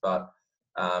issues, but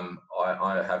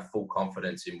I have full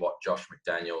confidence in what Josh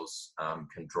McDaniels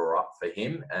can draw up for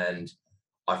him. And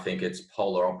I think it's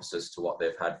polar opposites to what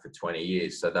they've had for 20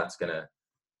 years. So that's going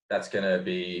to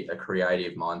be a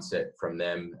creative mindset from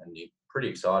them. And you're pretty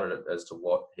excited as to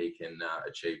what he can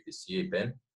achieve this year,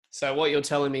 Ben. So what you're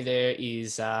telling me there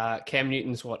is Cam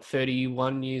Newton's,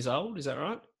 31 years old? Is that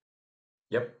right?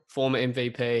 Yep. Former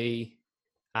MVP.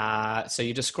 So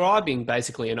you're describing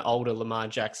basically an older Lamar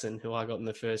Jackson who I got in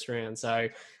the first round. So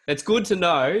it's good to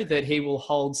know that he will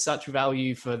hold such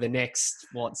value for the next,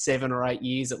 7 or 8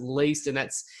 years at least. And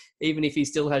that's even if he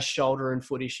still has shoulder and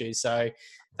foot issues. So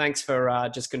thanks for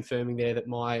just confirming there that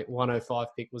my 105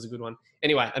 pick was a good one.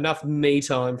 Anyway, enough me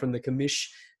time from the commish.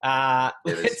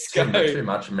 Let's go. Too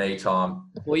much me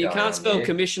time. Well, you can't spell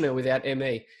commissioner without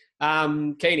ME.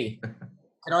 Keeney.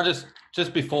 Can I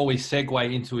just before we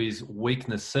segue into his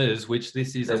weaknesses, which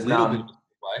this is There's a little none. bit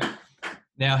way.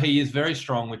 Now, he is very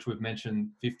strong, which we've mentioned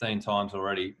 15 times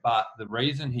already, but the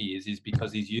reason he is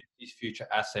because he's used his future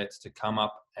assets to come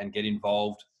up and get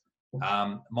involved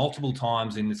multiple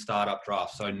times in the startup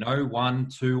draft. So no 1,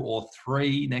 2, or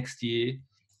 3 next year.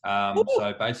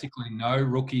 So basically no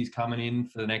rookies coming in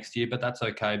for the next year, but that's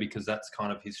okay because that's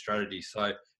kind of his strategy.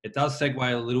 So it does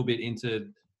segue a little bit into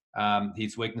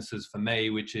his weaknesses for me,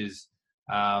 which is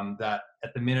that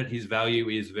at the minute his value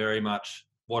is very much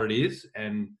what it is.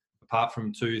 And apart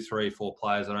from 2, 3, 4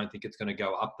 players, I don't think it's going to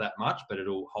go up that much, but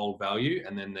it'll hold value.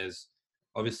 And then there's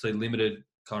obviously limited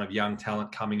kind of young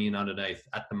talent coming in underneath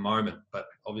at the moment. But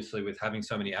obviously with having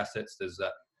so many assets, there's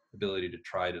that ability to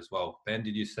trade as well. Ben,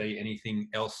 did you see anything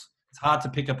else? It's hard to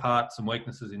pick apart some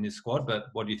weaknesses in this squad, but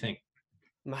what do you think?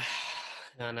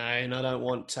 I know, and I don't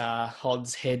want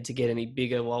Hod's head to get any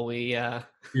bigger while we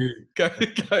go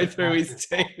through his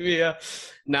team here.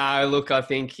 No, look, I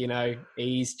think,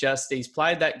 he's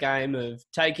played that game of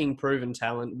taking proven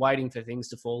talent, waiting for things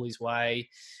to fall his way.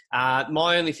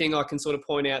 My only thing I can sort of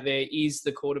point out there is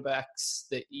the quarterbacks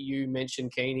that you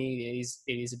mentioned, Keeney.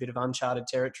 It is a bit of uncharted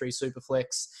territory,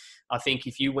 Superflex. I think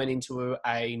if you went into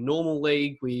a normal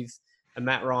league with a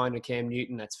Matt Ryan or Cam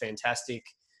Newton, that's fantastic.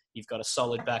 You've got a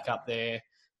solid backup there.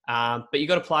 But you've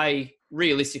got to play,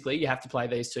 realistically, you have to play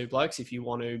these two blokes if you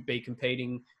want to be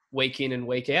competing week in and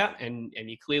week out. And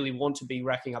you clearly want to be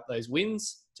racking up those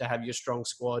wins to have your strong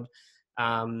squad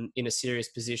in a serious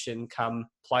position come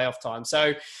playoff time.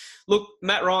 So, look,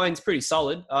 Matt Ryan's pretty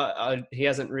solid. He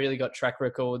hasn't really got track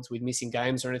records with missing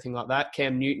games or anything like that.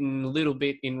 Cam Newton, a little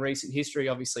bit in recent history,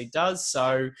 obviously does.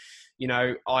 So,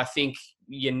 I think,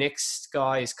 your next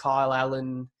guy is Kyle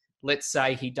Allen. Let's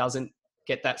say he doesn't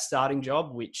get that starting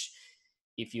job, which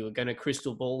if you were going to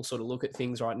crystal ball sort of look at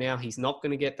things right now, he's not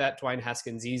going to get that. Dwayne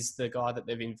Haskins is the guy that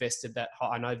they've invested that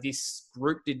high. I know this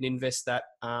group didn't invest that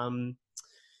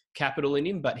capital in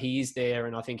him, but he is there,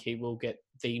 and I think he will get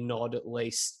the nod at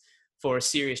least for a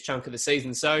serious chunk of the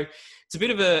season. So it's a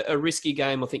bit of a risky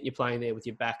game. I think you're playing there with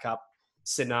your backup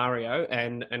scenario,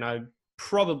 and I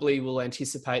probably will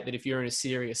anticipate that if you're in a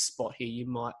serious spot here, you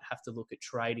might have to look at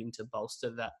trading to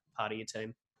bolster that part of your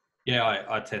team. Yeah,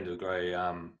 I tend to agree.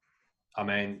 I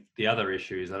mean, the other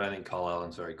issue is I don't think Kyle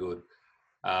Allen's very good.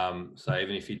 So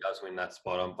even if he does win that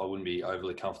spot, I wouldn't be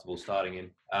overly comfortable starting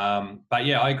him. But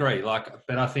yeah, I agree. But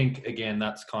I think again,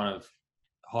 that's kind of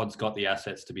Hod's got the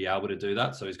assets to be able to do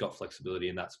that, so he's got flexibility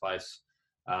in that space.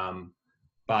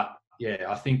 But yeah,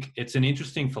 I think it's an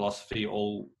interesting philosophy.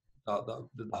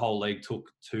 The whole league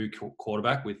took two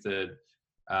quarterback with the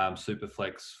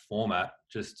Superflex format.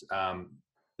 Just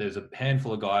there's a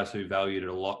handful of guys who valued it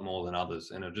a lot more than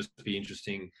others, and it'll just be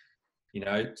interesting,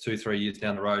 2-3 years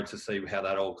down the road to see how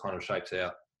that all kind of shakes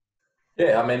out.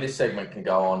 Yeah, I mean, this segment can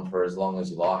go on for as long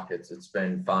as you like. It's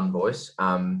been fun, boys.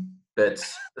 But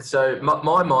so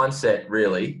my mindset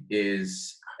really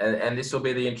is, and this will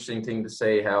be the interesting thing to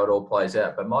see how it all plays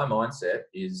out. But my mindset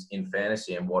is in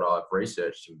fantasy, and what I've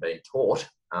researched and been taught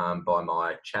by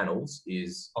my channels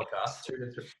is Podcast.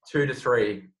 2 to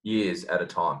 3 years at a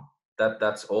time.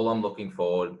 That's all I'm looking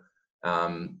forward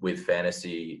with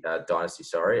fantasy dynasty,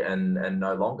 and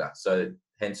no longer. So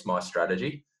hence my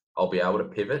strategy. I'll be able to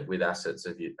pivot with assets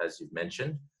as you've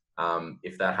mentioned.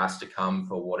 If that has to come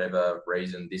for whatever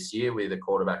reason this year with a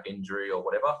quarterback injury or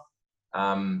whatever,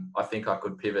 I think I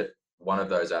could pivot one of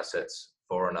those assets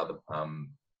for another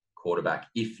quarterback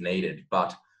if needed.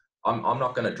 But I'm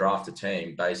not going to draft a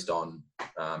team based on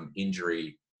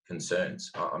injury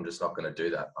concerns. I'm just not going to do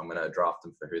that. I'm going to draft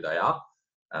them for who they are.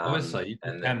 Obviously,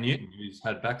 Cam Newton, who's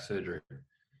had back surgery.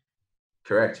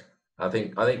 Correct. I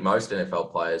think most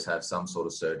NFL players have some sort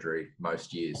of surgery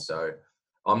most years, so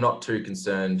I'm not too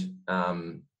concerned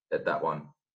at that one.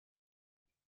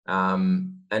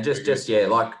 And just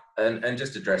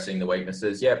addressing the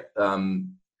weaknesses. Yep,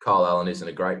 Kyle Allen isn't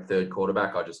a great third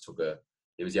quarterback.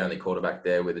 He was the only quarterback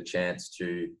there with a chance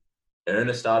to earn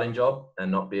a starting job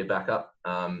and not be a backup.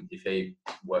 If he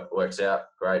works out,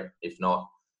 great. If not,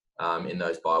 in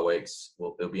those bye weeks,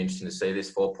 it'll be interesting to see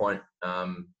this 4-point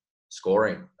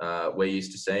scoring. We're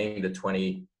used to seeing the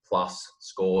 20-plus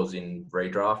scores in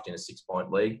redraft in a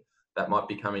 6-point league. That might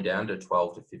be coming down to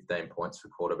 12 to 15 points for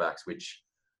quarterbacks, which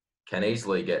can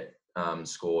easily get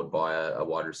scored by a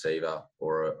wide receiver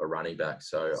or a running back.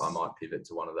 So I might pivot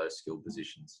to one of those skill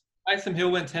positions. Taysom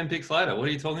Hill went 10 picks later. What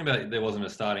are you talking about? There wasn't a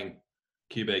starting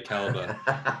QB caliber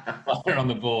player on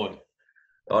the board.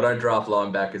 I don't draft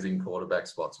linebackers in quarterback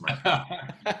spots, mate.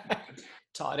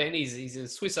 Tight end, he's a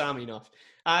Swiss Army knife.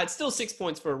 It's still 6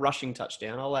 points for a rushing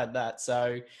touchdown. I'll add that.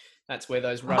 So that's where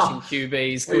those rushing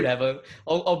QBs could have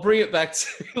I'll bring it back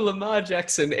to Lamar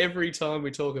Jackson every time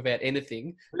we talk about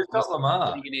anything. Who's got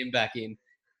Lamar? Bringing him back in.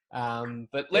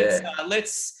 But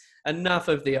let's enough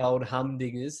of the old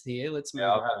humdingers here. Let's move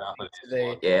on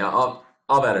to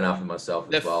I've had enough of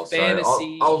myself as well. The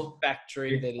fantasy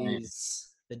factory that is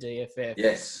the DFF.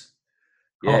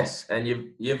 Yes, and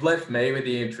you've left me with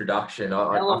the introduction.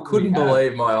 I couldn't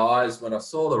believe my eyes when I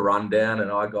saw the rundown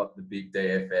and I got the big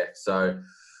DFF. So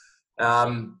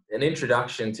an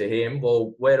introduction to him.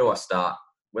 Well, where do I start?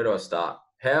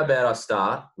 How about I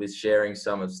start with sharing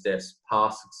some of Steph's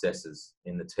past successes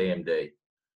in the TMD?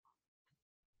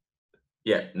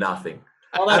 Yeah, nothing.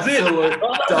 Oh, that's Absolute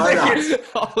donuts.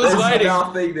 I was waiting.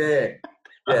 Nothing there.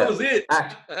 Yeah. That was it.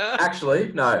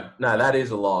 Actually, no, that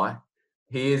is a lie.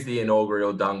 He is the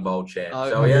inaugural Dung Bowl champ.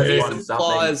 So he has won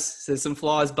something. There's some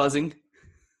flies buzzing.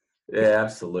 Yeah,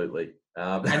 absolutely.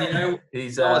 And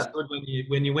he's good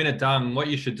when you win a Dung, what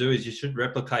you should do is you should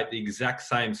replicate the exact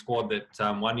same squad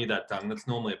that won you that Dung. That's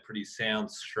normally a pretty sound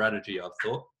strategy, I've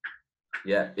thought.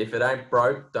 Yeah, if it ain't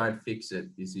broke, don't fix it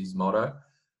is his motto.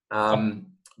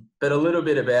 But a little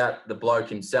bit about the bloke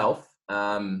himself.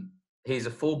 He's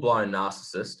a full-blown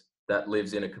narcissist that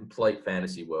lives in a complete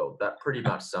fantasy world. That pretty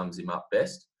much sums him up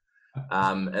best.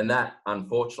 And that,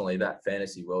 unfortunately, that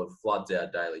fantasy world floods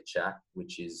our daily chat,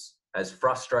 which is as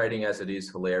frustrating as it is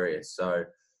hilarious. So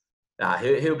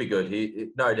he'll be good.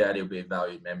 No doubt he'll be a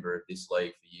valued member of this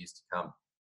league for years to come.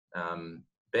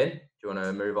 Ben, do you want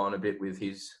to move on a bit with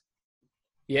his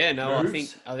Yeah, no,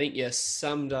 moves? I think you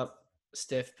summed up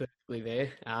Steph perfectly there.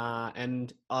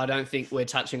 And I don't think we're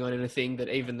touching on anything that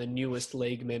even the newest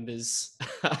league members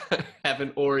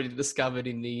haven't already discovered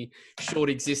in the short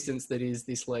existence that is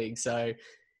this league. So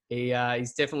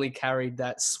he's definitely carried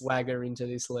that swagger into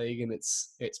this league, and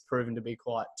it's proven to be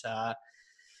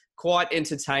quite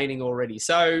entertaining already.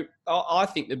 So I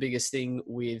think the biggest thing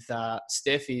with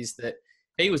Steph is that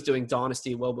he was doing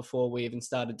Dynasty well before we even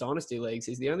started Dynasty leagues.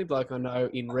 He's the only bloke I know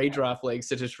in redraft leagues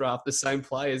to just draft the same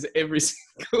players every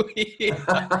single year.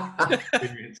 I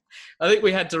think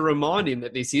we had to remind him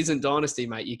that this isn't Dynasty,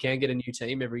 mate. You can get a new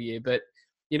team every year. But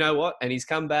you know what? And he's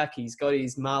come back. He's got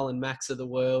his Marlon Macks of the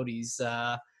world. He's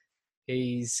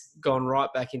gone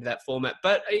right back into that format.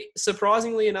 But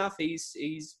surprisingly enough,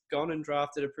 he's gone and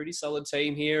drafted a pretty solid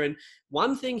team here. And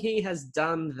one thing he has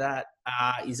done that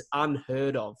is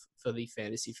unheard of for the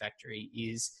Fantasy Factory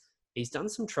is he's done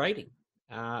some trading.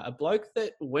 A bloke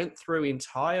that went through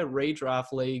entire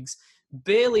redraft leagues,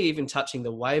 barely even touching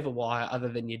the waiver wire other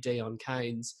than your Dion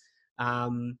Keynes,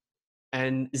 and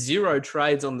 0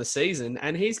 trades on the season.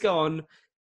 And he's gone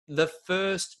the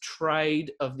first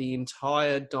trade of the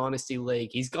entire Dynasty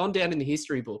League. He's gone down in the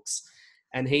history books,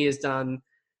 and he has done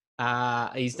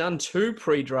 2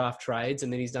 pre-draft trades,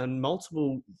 and then he's done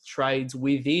multiple trades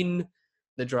within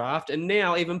the draft, and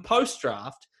now even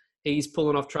post-draft, he's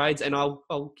pulling off trades. And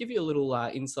I'll give you a little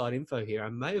inside info here. I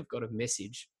may have got a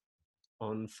message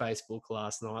on Facebook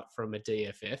last night from a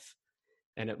DFF,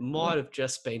 and it might have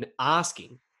just been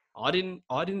asking. I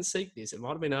didn't seek this. It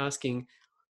might have been asking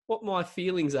what my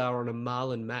feelings are on a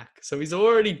Marlon Mack. So he's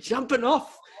already jumping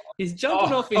off. He's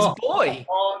jumping off his boy.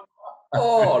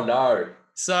 Oh, no.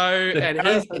 So, and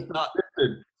he's...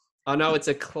 I know it's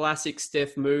a classic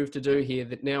Steph move to do here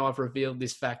that now I've revealed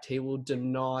this fact, he will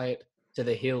deny it to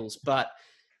the hills. But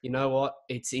you know what?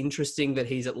 It's interesting that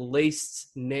he's at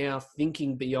least now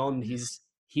thinking beyond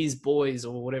his boys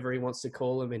or whatever he wants to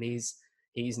call them, and he's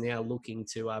now looking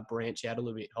to branch out a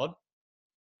little bit. Hod?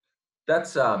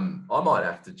 That's I might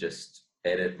have to just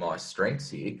edit my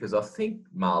strengths here, because I think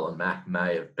Marlon Mack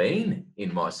may have been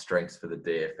in my strengths for the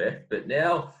DFF, but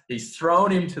now he's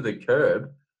thrown him to the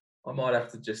curb. I might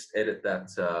have to just edit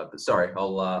that. But sorry,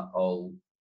 I'll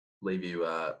leave you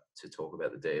to talk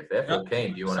about the DFF. Or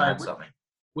Keen, do you want to add something?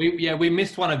 We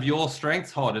missed one of your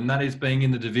strengths, Hod, and that is being in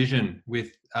the division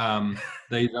with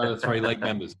these other 3 league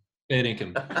members. Fair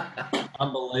dinkum.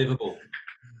 Unbelievable.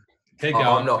 Keep going.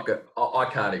 I'm not good. I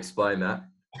can't explain that.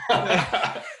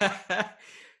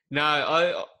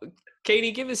 No,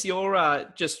 Keeney, give us your,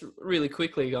 just really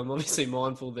quickly, I'm obviously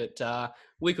mindful that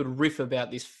we could riff about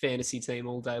this fantasy team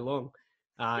all day long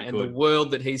and the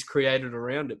world that he's created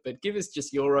around it. But give us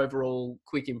just your overall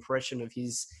quick impression of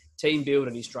his team build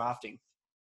and his drafting.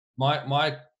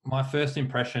 My first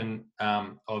impression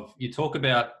of, you talk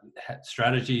about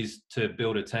strategies to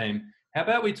build a team. How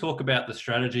about we talk about the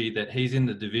strategy that he's in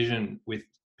the division with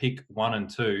pick 1 and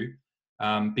 2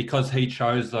 because he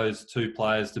chose those 2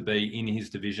 players to be in his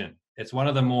division. It's one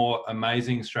of the more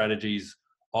amazing strategies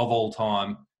of all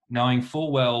time. Knowing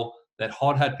full well that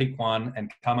Hod had pick 1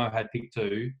 and Camo had pick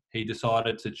 2, he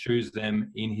decided to choose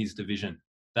them in his division.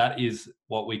 That is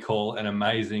what we call an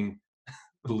amazing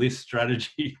list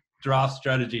strategy, draft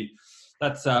strategy.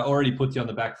 That's already puts you on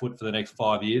the back foot for the next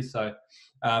 5 years. So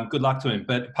good luck to him.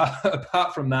 But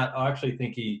apart from that, I actually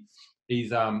think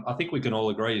he's. I think we can all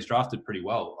agree he's drafted pretty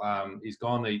well. He's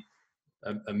gone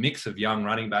a mix of young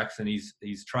running backs, and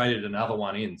he's traded another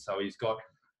one in. So he's got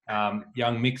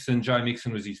young Mixon. Joe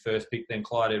Mixon was his first pick, then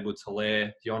Clyde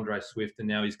Edwards-Helaire, DeAndre Swift, and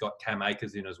now he's got Cam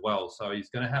Akers in as well. So he's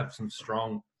going to have some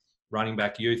strong running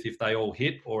back youth if they all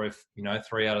hit, or if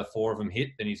 3 out of 4 of them hit,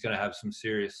 then he's going to have some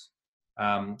serious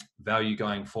value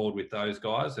going forward with those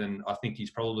guys. And I think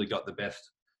he's probably got the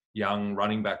best young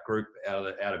running back group out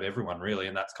of everyone, really,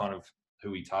 and that's kind of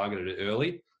who he targeted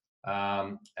early.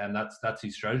 And that's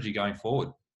his strategy going forward.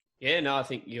 Yeah, no, I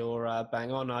think you're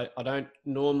bang on. I don't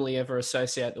normally ever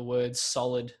associate the word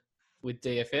solid with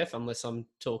DFF unless I'm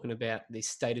talking about the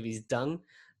state of his dung.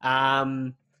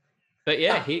 But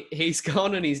yeah, he's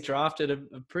gone and he's drafted a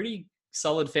pretty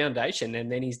solid foundation,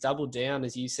 and then he's doubled down,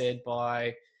 as you said,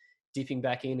 by dipping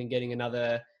back in and getting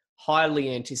another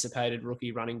highly anticipated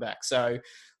rookie running back. So,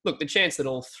 look, the chance that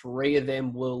all 3 of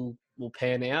them will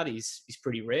pan out is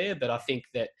pretty rare, but I think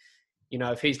that,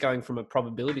 if he's going from a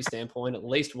probability standpoint, at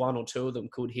least 1 or 2 of them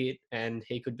could hit, and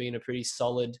he could be in a pretty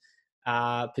solid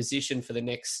position for the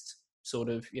next sort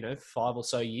of, 5 or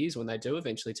so years when they do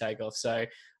eventually take off. So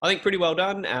I think pretty well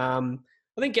done. I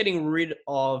think getting rid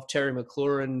of Terry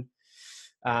McLaurin,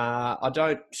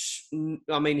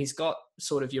 he's got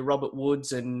sort of your Robert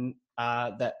Woods and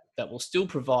that will still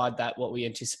provide that, what we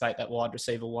anticipate, that wide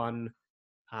receiver 1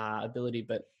 ability,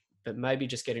 but maybe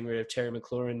just getting rid of Terry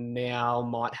McLaurin now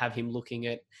might have him looking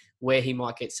at where he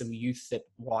might get some youth at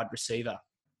wide receiver.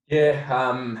 Yeah,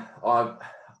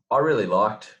 I really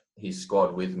liked his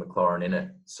squad with McLaurin in it.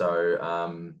 So,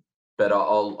 but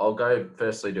I'll go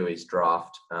firstly to his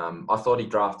draft. I thought he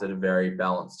drafted a very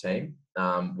balanced team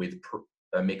with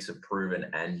a mix of proven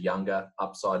and younger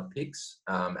upside picks,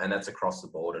 and that's across the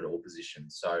board at all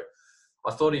positions. So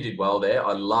I thought he did well there.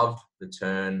 I loved the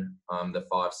turn, the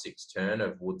 5-6 turn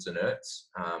of Woods and Ertz.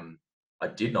 I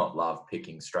did not love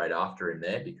picking straight after him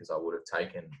there because I would have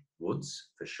taken Woods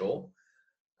for sure.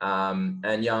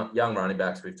 And young running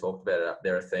backs, we've talked about it,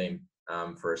 they're a theme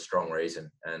for a strong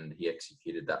reason, and he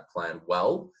executed that plan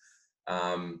well.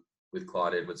 With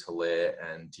Clyde Edwards-Helaire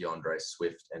and DeAndre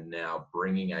Swift, and now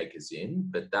bringing Akers in,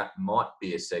 but that might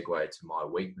be a segue to my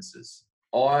weaknesses.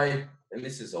 And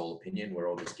this is all opinion, we're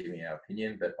all just giving our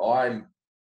opinion, but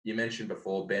you mentioned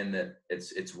before, Ben, that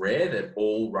it's rare that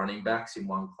all running backs in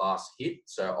one class hit,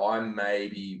 so I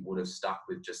maybe would have stuck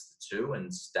with just the two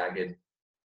and staggered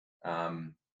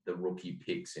the rookie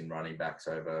picks in running backs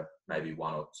over maybe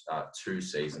one or two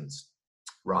seasons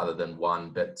rather than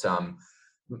one, but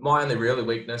my only real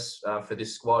weakness for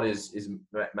this squad is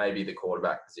maybe the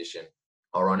quarterback position,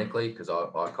 ironically, because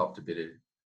I copped a bit of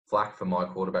flack for my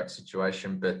quarterback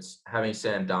situation. But having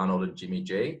Sam Darnold and Jimmy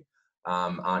G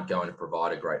aren't going to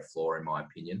provide a great floor, in my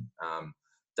opinion.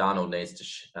 Darnold needs to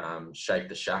shake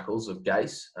the shackles of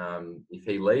Gase. If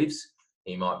he leaves,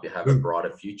 he might have a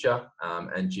brighter future.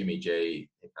 And Jimmy G,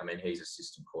 I mean, he's a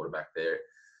system quarterback there.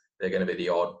 They're going to be the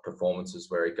odd performances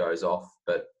where he goes off,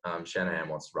 but Shanahan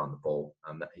wants to run the ball.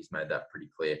 He's made that pretty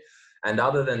clear. And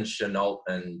other than Chenault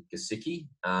and Gesicki,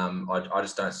 I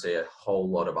just don't see a whole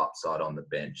lot of upside on the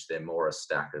bench. They're more a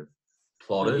stack of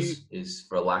plotters, is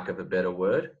for lack of a better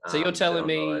word. So you're telling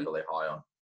me overly high on.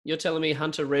 You're telling me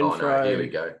Hunter Renfrow? Oh no, here we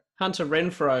go. Hunter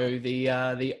Renfrow,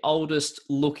 the oldest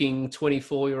looking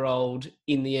 24-year-old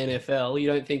in the NFL. You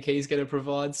don't think he's going to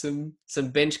provide some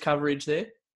bench coverage there?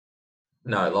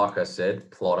 No, like I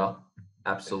said, plotter,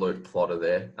 absolute plotter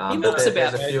there. He looks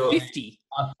about 50.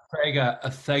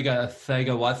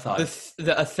 Athega Whiteside.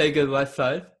 The Athega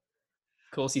Whiteside.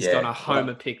 Of course, he's got a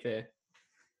homer pick there.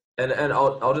 And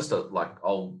I'll just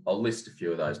I'll list a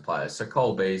few of those players. So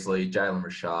Cole Beasley, Jalen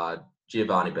Richard,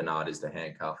 Giovanni Bernard is the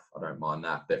handcuff. I don't mind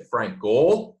that. But Frank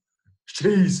Gore,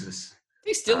 Jesus,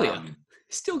 he's still here.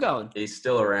 Still going. He's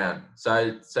still around.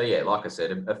 So yeah, like I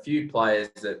said, a few players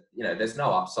that, there's no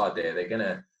upside there. They're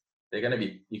gonna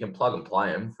be, you can plug and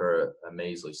play them for a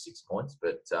measly 6 points,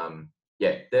 but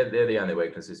yeah, they're the only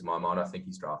weaknesses in my mind. I think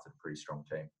he's drafted a pretty strong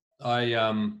team.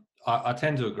 I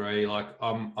tend to agree. Like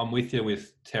I'm with you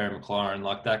with Terry McLaurin.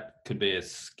 Like that could be a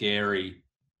scary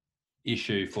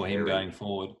issue for him going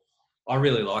forward. I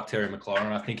really like Terry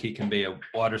McLaurin. I think he can be a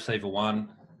wide receiver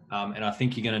one. And I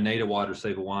think you're going to need a wide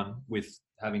receiver one with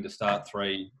having to start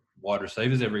 3 wide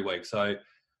receivers every week. So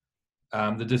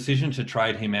the decision to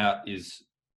trade him out is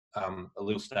a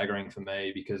little staggering for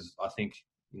me because I think,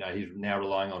 he's now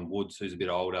relying on Woods, who's a bit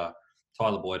older.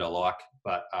 Tyler Boyd I like,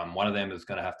 but one of them is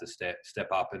going to have to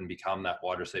step up and become that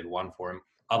wide receiver one for him.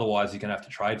 Otherwise, he's going to have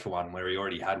to trade for one where he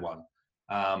already had one.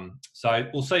 So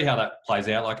we'll see how that plays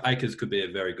out. Like Akers could be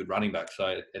a very good running back,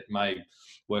 so it may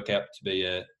work out to be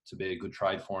a good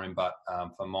trade for him. But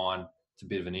for mine, it's a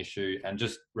bit of an issue. And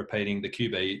just repeating the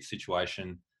QB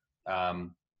situation,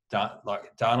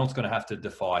 Darnold's going to have to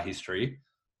defy history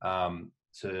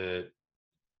to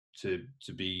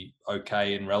be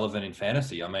okay and relevant in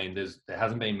fantasy. I mean, there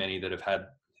hasn't been many that have had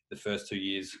the first 2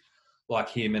 years like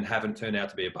him and haven't turned out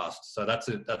to be a bust. So that's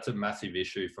a massive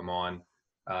issue for mine.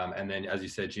 And then, as you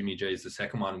said, Jimmy G is the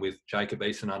second one with Jacob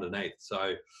Eason underneath.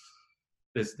 So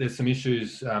there's some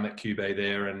issues at QB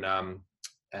there, and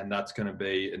that's going to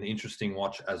be an interesting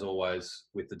watch as always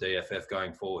with the DFF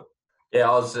going forward. Yeah,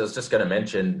 I was just going to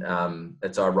mention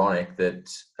it's ironic that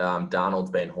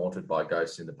Darnold's been haunted by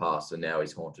ghosts in the past, and now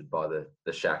he's haunted by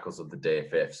the shackles of the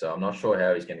DFF. So I'm not sure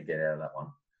how he's going to get out of that one.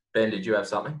 Ben, did you have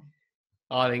something?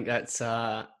 I think that's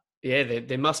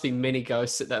there must be many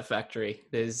ghosts at that factory.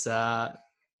 There's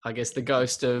I guess the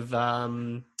ghost of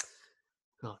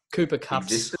Cooper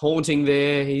Kupp's haunting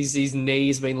there. His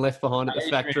knee's been left behind at the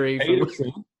factory.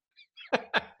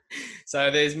 So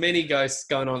there's many ghosts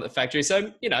going on at the factory.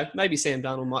 So, maybe Sam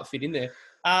Darnold might fit in there.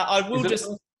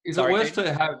 Is it worse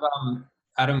to have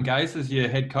Adam Gase as your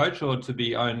head coach or to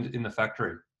be owned in the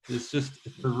factory? It's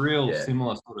a real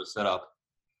similar sort of setup.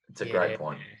 It's a great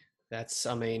point. That's,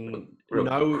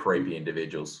 real creepy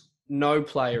individuals. No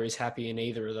player is happy in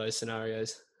either of those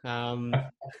scenarios. And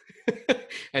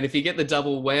if you get the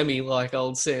double whammy like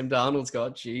old Sam Darnold's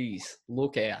got, geez,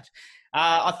 look out.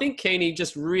 I think Keeney,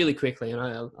 just really quickly, and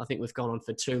I think we've gone on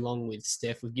for too long with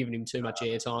Steph. We've given him too much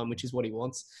airtime, which is what he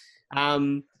wants.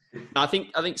 I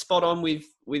think spot on with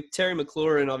Terry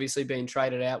McLaurin obviously being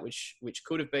traded out, which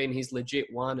could have been his legit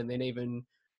one, and then even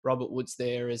Robert Woods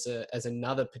there as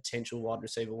another potential wide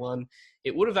receiver one.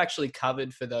 It would have actually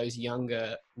covered for those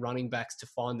younger running backs to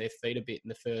find their feet a bit in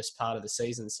the first part of the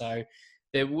season. So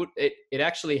it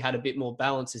actually had a bit more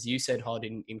balance, as you said, Hod,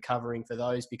 in covering for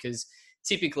those, because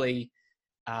typically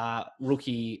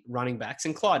rookie running backs,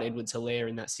 and Clyde Edwards-Helaire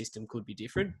in that system could be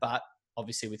different, but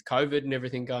obviously with COVID and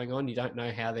everything going on, you don't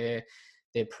know how their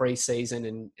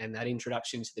pre-season and that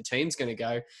introduction to the team's going to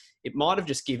go. It might have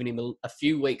just given him a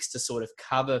few weeks to sort of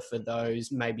cover for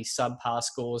those maybe subpar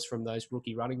scores from those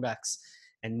rookie running backs.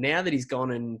 And now that he's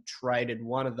gone and traded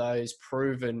one of those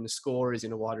proven scorers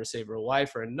in a wide receiver away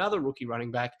for another rookie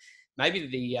running back, maybe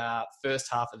the first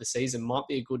half of the season might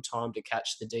be a good time to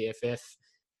catch the DFF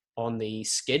on the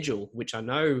schedule, which I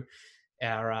know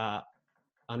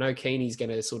Keeney's going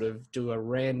to sort of do a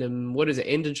random,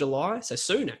 end of July? So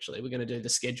soon, actually, we're going to do the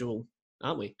schedule,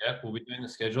 aren't we? Yeah, we'll be doing the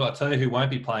schedule. I'll tell you who won't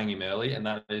be playing him early, and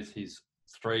that is his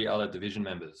 3 other division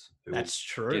members. That's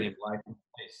true. Get him late.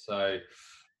 So,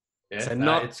 yeah, so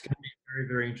it's going to be very,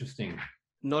 very interesting.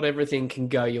 Not everything can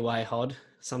go your way, Hod.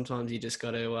 Sometimes you just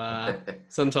got to,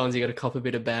 sometimes you got to cop a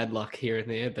bit of bad luck here and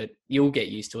there, but you'll get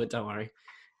used to it. Don't worry.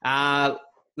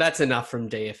 That's enough from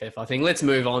DFF, I think. Let's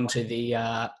move on to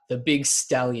the big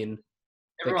stallion.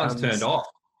 Everyone's turned off.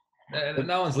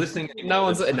 No one's listening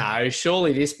anymore. No,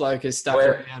 surely this bloke has stuck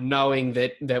around knowing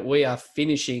that we are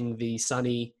finishing the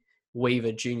Sonny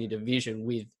Weaver Junior Division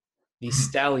with the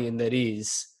stallion that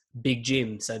is Big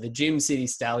Jim. So the Jim City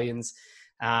Stallions,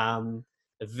 a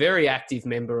very active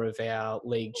member of our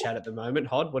league chat at the moment.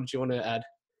 Hod, what did you want to add?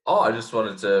 Oh, I just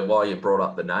wanted to, while you brought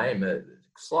up the name,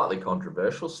 slightly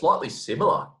controversial, slightly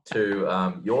similar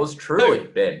to yours truly,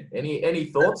 Ben. Any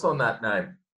thoughts on that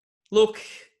name? Look,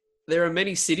 there are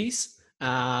many cities.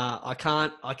 I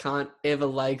can't ever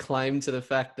lay claim to the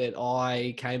fact that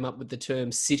I came up with the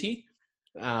term city.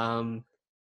 But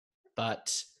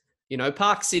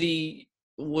Park City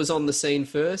was on the scene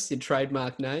first in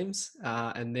trademark names,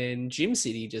 and then Jim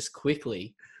City just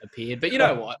quickly appeared. But you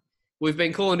know what? We've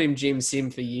been calling him Jim Sim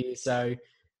for years, so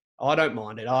I don't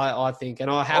mind it. I think,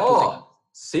 and I happily. Oh,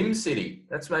 Sim City.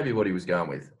 That's maybe what he was going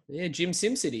with. Yeah, Jim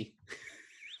Sim City.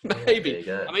 Maybe.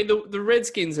 I mean, the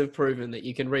Redskins have proven that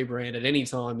you can rebrand at any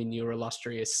time in your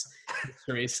illustrious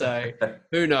history. So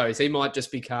who knows? He might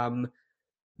just become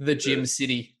the Jim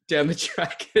City down the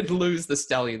track and lose the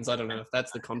Stallions. I don't know if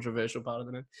that's the controversial part of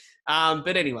the name.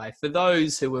 But anyway, for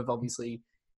those who have obviously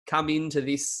come into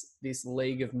this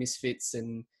league of misfits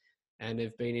and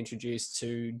have been introduced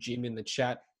to Jim in the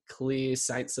chat, clear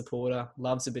Saints supporter,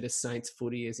 loves a bit of Saints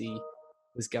footy as he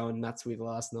was going nuts with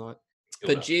last night.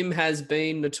 But Jim has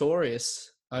been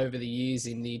notorious over the years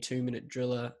in the 2-Minute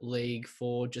Driller League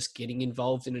for just getting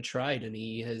involved in a trade, and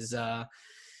he has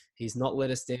he's not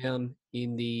let us down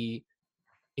in the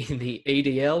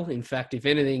EDL. In fact, if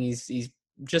anything, he's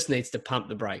just needs to pump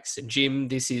the brakes. And Jim,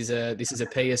 this is a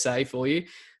PSA for you: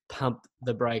 pump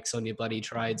the brakes on your bloody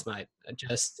trades, mate.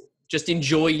 Just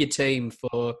enjoy your team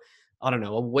for, I don't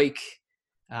know, a week.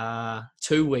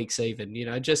 2 weeks even,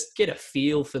 just get a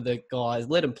feel for the guys,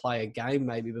 let them play a game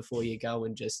maybe before you go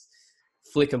and just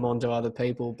flick them onto other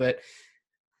people. But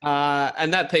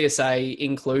and that PSA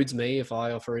includes me if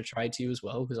I offer a trade to you as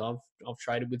well, because I've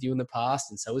traded with you in the past,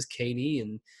 and so has Keeney,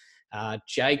 and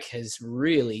Jake has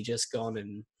really just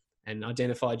gone and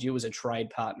identified you as a trade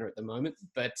partner at the moment.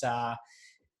 But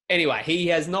anyway, he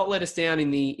has not let us down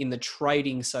in the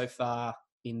trading so far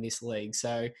in this league.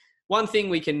 So one thing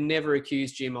we can never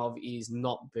accuse Jim of is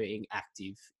not being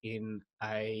active in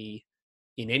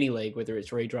any league, whether it's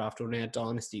redraft or now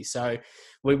dynasty. So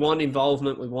we want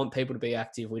involvement. We want people to be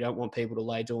active. We don't want people to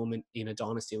lay dormant in a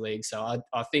dynasty league. So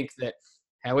I think that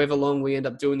however long we end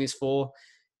up doing this for,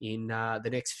 in the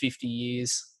next 50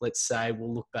 years, let's say,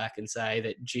 we'll look back and say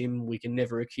that Jim, we can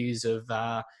never accuse of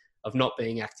not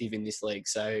being active in this league.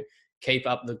 So keep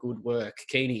up the good work.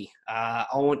 Keeney, I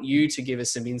want you to give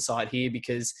us some insight here,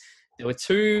 because there were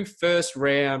 2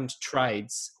 first-round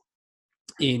trades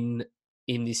in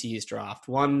this year's draft.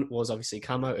 One was obviously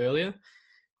Camo earlier,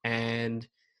 and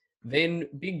then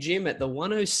Big Jim at the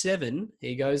 107,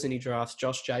 he goes and he drafts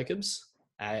Josh Jacobs,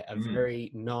 a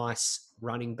very nice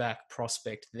running back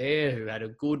prospect there who had a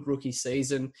good rookie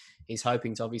season. He's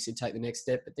hoping to obviously take the next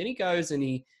step, but then he goes and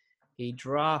he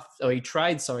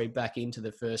trades back into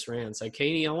the first round. So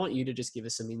Keeney, I want you to just give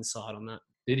us some insight on that.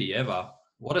 Did he ever?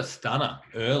 What a stunner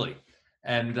early.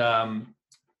 And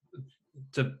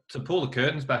to pull the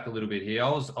curtains back a little bit here, I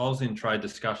was in trade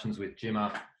discussions with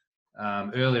Jimmer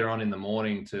earlier on in the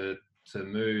morning to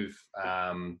move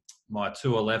my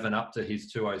 211 up to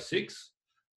his 206.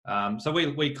 So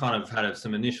we kind of had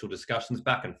some initial discussions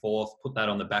back and forth, put that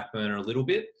on the back burner a little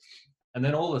bit, and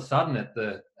then all of a sudden at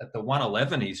the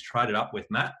 111 he's traded up with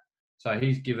Matt. So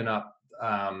he's given up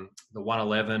the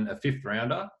 111, a fifth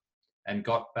rounder, and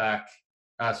got back.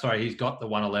 He's got the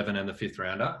 111 and the fifth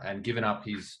rounder, and given up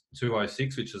his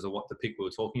 206, which is what the pick we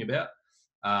were talking about,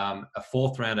 a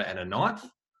fourth rounder and a ninth.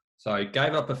 So he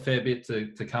gave up a fair bit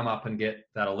to come up and get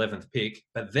that 11th pick.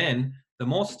 But then the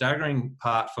more staggering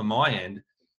part for my end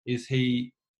is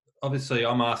obviously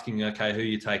I'm asking, okay, who are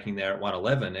you taking there at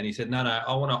 111? And he said, no,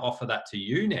 I want to offer that to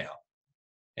you now.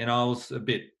 And I was a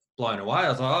bit blown away. I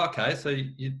was like, oh, okay, so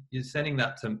you're sending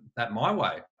that my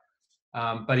way.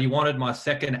 But he wanted my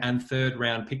second and third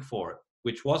round pick for it,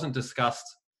 which wasn't discussed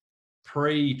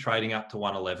pre-trading up to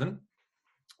 111,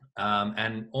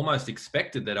 and almost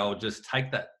expected that I would just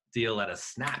take that deal at a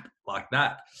snap like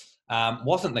that.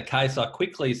 Wasn't the case. I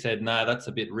quickly said, no, that's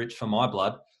a bit rich for my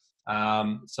blood.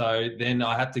 So then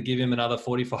I had to give him another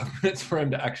 45 minutes for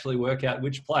him to actually work out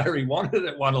which player he wanted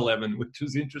at 111, which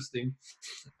was interesting.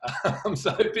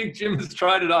 So Big Jim has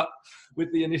traded up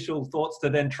with the initial thoughts to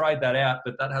then trade that out,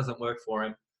 but that hasn't worked for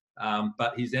him.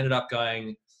 But he's ended up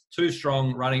going two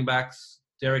strong running backs,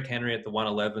 Derrick Henry at the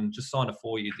 111, just signed a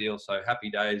 4-year deal. So happy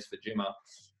days for Jimmer.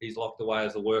 He's locked away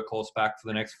as a workhorse back for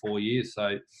the next 4 years.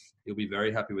 So he'll be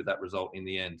very happy with that result in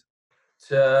the end.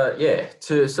 So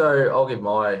I'll give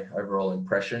my overall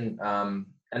impression.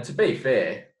 And to be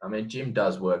fair, I mean, Jim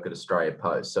does work at Australia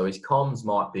Post, so his comms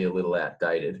might be a little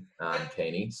outdated,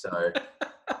 Keeney. So,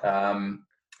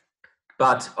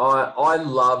 but I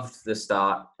loved the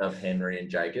start of Henry and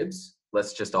Jacobs.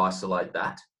 Let's just isolate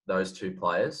those two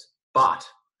players. But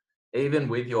even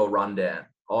with your rundown,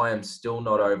 I am still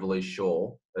not overly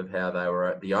sure of how they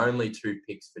were the only two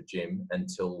picks for Jim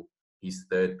until his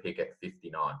third pick at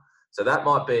 59. So that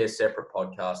might be a separate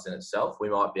podcast in itself. We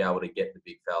might be able to get the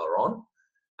big fella on.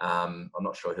 I'm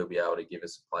not sure he'll be able to give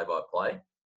us a play-by-play,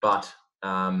 but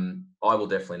I will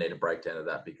definitely need a breakdown of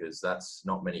that because that's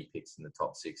not many picks in the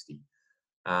top 60.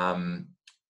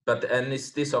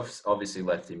 This obviously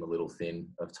left him a little thin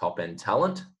of top-end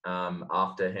talent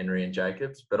after Henry and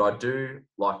Jacobs, but I do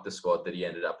like the squad that he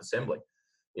ended up assembling.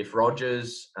 If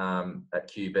Rodgers at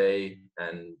QB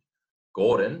and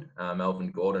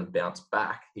Melvin Gordon bounce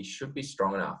back, he should be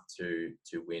strong enough to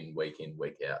win week in,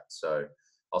 week out. So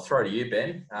I'll throw to you,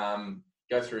 Ben.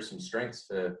 Go through some strengths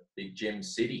for Big Jim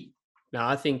City. No,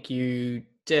 I think you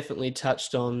definitely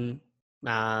touched on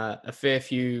a fair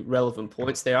few relevant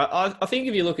points there. I think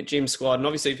if you look at Jim's squad, and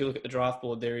obviously if you look at the draft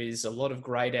board, there is a lot of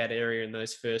greyed out area in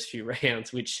those first few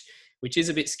rounds, which is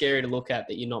a bit scary to look at,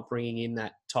 that you're not bringing in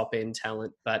that top end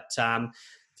talent. But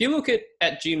if you look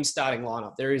at Jim's starting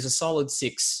lineup, there is a solid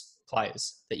 6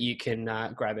 players that you can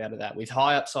grab out of that. With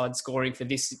high upside scoring for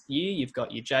this year, you've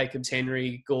got your Jacobs,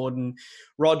 Henry, Gordon,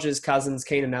 Rodgers, Cousins,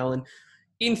 Keenan Allen.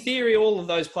 In theory, all of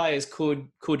those players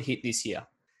could hit this year.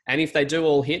 And if they do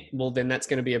all hit, well, then that's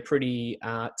going to be a pretty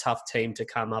tough team to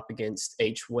come up against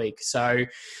each week. So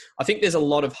I think there's a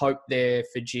lot of hope there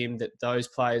for Jim that those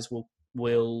players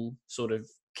will sort of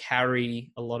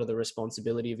carry a lot of the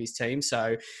responsibility of his team.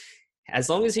 So as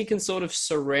long as he can sort of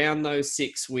surround those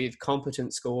 6 with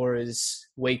competent scorers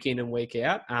week in and week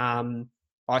out,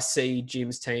 I see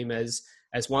Jim's team as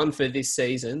one for this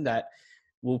season that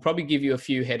will probably give you a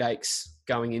few headaches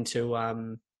going into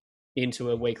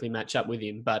a weekly matchup with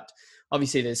him. But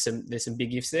obviously there's some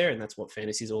big ifs there, and that's what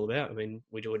fantasy is all about. I mean,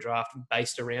 we do a draft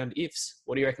based around ifs.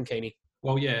 What do you reckon, Keeney?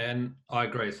 Well, yeah, and I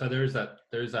agree. So there is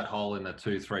that hole in the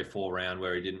 2, 3, 4 round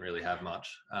where he didn't really have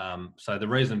much. So the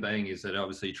reason being is that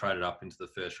obviously he traded up into the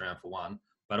first round for one,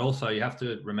 but also you have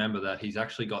to remember that he's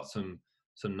actually got some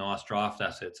nice draft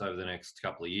assets over the next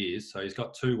couple of years. So he's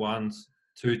got 2 1s,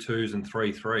 2 2s, and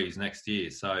 3 3s next year.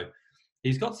 So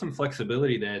he's got some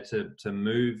flexibility there to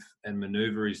move and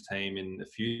maneuver his team in a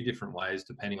few different ways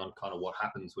depending on kind of what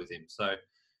happens with him. So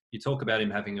you talk about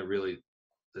him having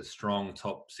the strong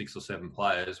top 6 or 7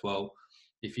 players. Well,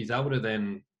 if he's able to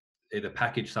then either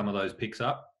package some of those picks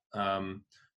up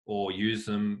or use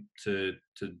them to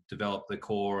develop the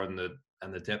core and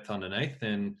the depth underneath,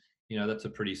 then that's a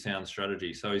pretty sound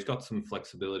strategy. So he's got some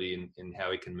flexibility in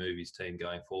how he can move his team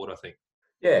going forward, I think.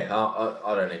 Yeah,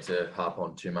 I don't need to harp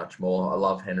on too much more. I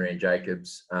love Henry and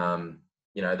Jacobs.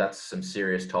 That's some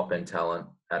serious top end talent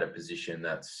at a position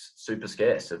that's super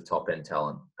scarce of top end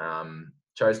talent.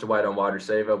 Chose to wait on wide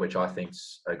receiver, which I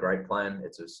think's a great plan.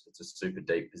 It's a super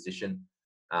deep position.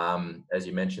 As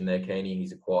you mentioned there, Keeney,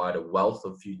 he's acquired a wealth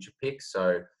of future picks.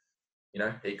 So,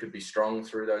 he could be strong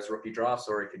through those rookie drafts,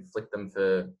 or he could flick them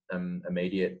for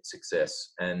immediate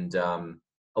success. And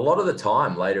a lot of the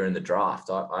time later in the draft,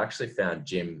 I actually found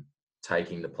Jim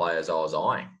taking the players I was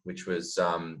eyeing, which was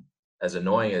as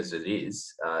annoying as it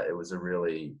is. It was a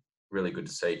really, really good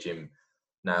to see Jim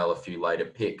nail a few later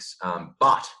picks.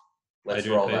 But let's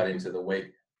roll that into the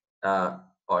week. I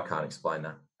can't explain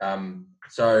that.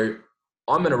 So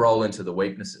I'm going to roll into the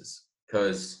weaknesses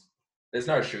because there's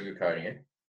no sugarcoating it.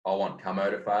 I want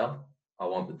Camo to fail. I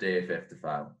want the DFF to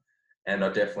fail. And I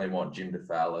definitely want Jim to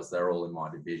fail, as they're all in my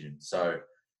division. So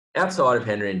outside of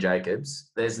Henry and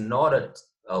Jacobs, there's not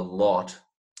a lot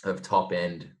of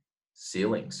top-end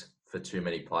ceilings for too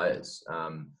many players.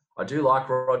 I do like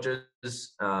Rodgers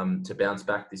to bounce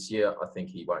back this year. I think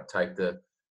he won't take the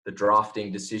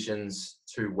drafting decisions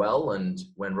too well. And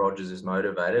when Rodgers is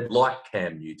motivated, like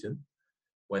Cam Newton,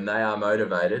 when they are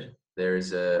motivated, there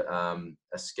is a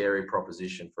scary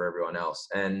proposition for everyone else.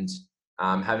 And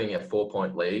having a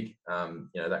 4-point league,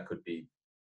 that could be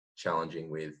challenging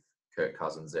with Kirk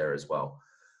Cousins there as well.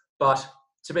 But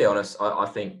to be honest, I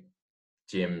think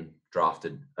Jim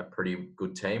drafted a pretty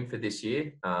good team for this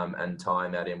year, and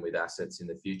tying that in with assets in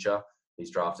the future.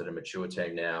 He's drafted a mature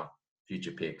team now,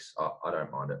 future picks. I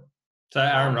don't mind it. So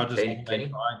Aaron Rodgers has been trying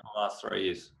for the last 3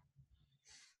 years.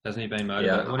 Hasn't he been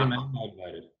motivated? Yeah, what do you mean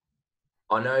motivated?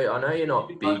 I know you're not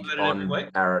big on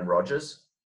Aaron Rodgers.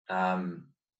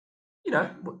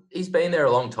 He's been there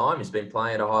a long time. He's been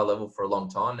playing at a high level for a long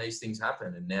time. These things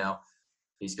happen. And now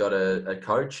he's got a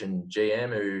coach and GM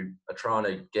who are trying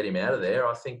to get him out of there.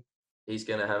 I think he's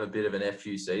going to have a bit of an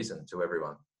FU season to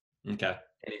everyone. Okay.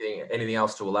 Anything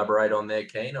else to elaborate on there,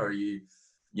 Keen? Or are you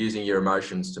using your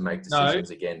emotions to make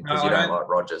decisions again because you don't like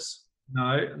Rodgers?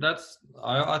 No,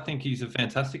 I think he's a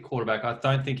fantastic quarterback. I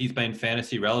don't think he's been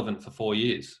fantasy relevant for 4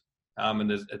 years. And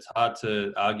it's hard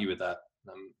to argue with that.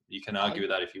 You can argue with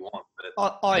that if you want.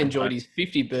 But I enjoyed his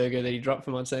 50 burger that he dropped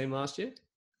for my team last year.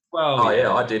 Well,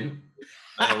 I didn't.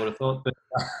 I would have thought.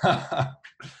 But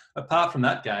apart from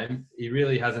that game, he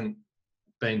really hasn't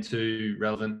been too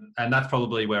relevant. And that's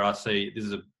probably where I see this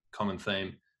is a common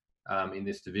theme in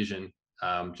this division.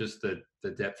 Just the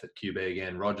depth at QB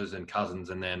again, Rodgers and Cousins.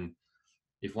 And then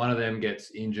if one of them gets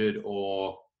injured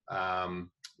or,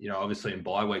 obviously in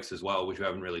bye weeks as well, which we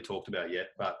haven't really talked about yet,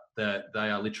 but they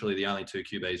are literally the only 2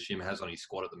 QBs Jim has on his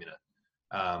squad at the minute.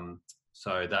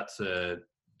 So that's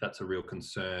a real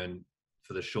concern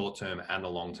for the short term and the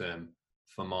long term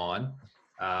for mine.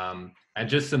 And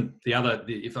just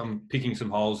if I'm picking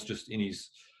some holes just in his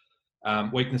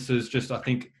weaknesses, just I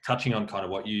think touching on kind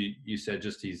of what you said,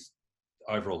 just his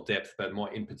overall depth, but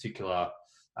more in particular,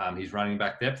 his running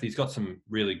back depth. He's got some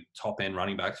really top end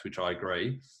running backs, which I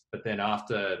agree. But then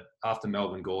after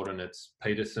Melvin Gordon, it's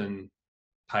Peterson,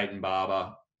 Peyton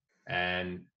Barber,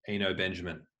 and Eno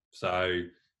Benjamin. So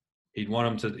he'd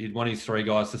want his 3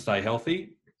 guys to stay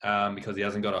healthy because he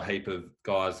hasn't got a heap of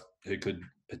guys who could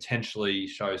potentially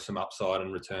show some upside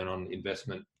and return on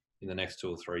investment in the next 2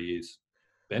 or 3 years.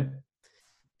 Ben?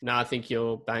 No, I think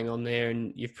you're bang on there,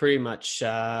 and you've pretty much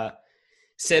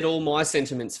said all my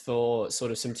sentiments for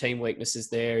sort of some team weaknesses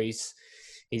there.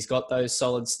 He's got those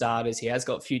solid starters. He has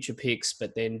got future picks,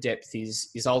 but then depth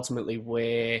is ultimately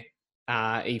where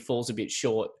he falls a bit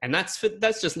short. And that's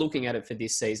just looking at it for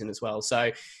this season as well.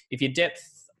 So if your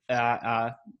depth,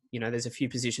 there's a few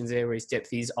positions there where his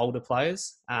depth is older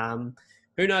players.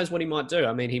 Who knows what he might do?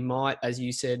 I mean, he might, as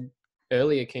you said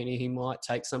earlier, Keeney, he might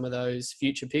take some of those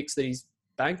future picks that he's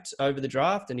banked over the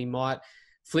draft and he might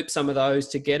flip some of those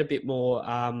to get a bit more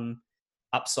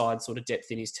upside sort of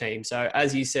depth in his team. So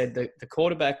as you said, the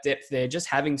quarterback depth there, just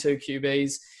having 2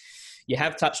 QBs, you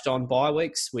have touched on bye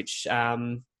weeks, which I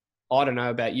don't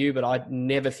know about you, but I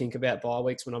never think about bye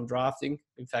weeks when I'm drafting.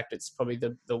 In fact, it's probably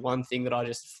the one thing that I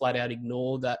just flat out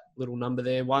ignore, that little number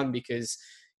there. One, because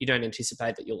you don't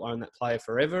anticipate that you'll own that player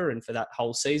forever and for that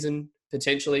whole season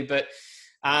potentially. But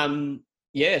so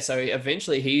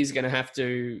eventually he's going to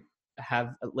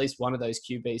have at least one of those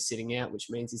QBs sitting out,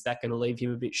 which means is that going to leave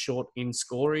him a bit short in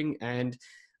scoring. And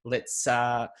let's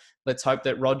hope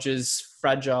that Rodgers'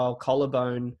 fragile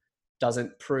collarbone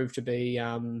doesn't prove to be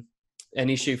an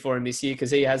issue for him this year, because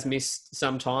he has missed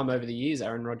some time over the years,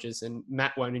 Aaron Rodgers, and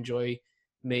Matt won't enjoy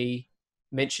me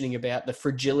mentioning about the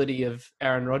fragility of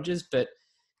Aaron Rodgers. But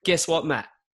guess what, Matt?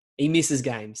 He misses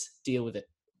games. Deal with it.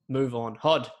 Move on.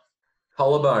 Hod.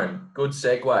 Collarbone, good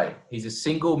segue. He's a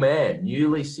single man,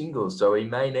 newly single, so he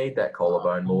may need that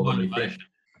collarbone more than we think.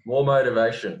 More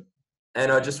motivation. And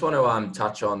I just want to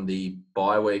touch on the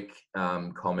bye week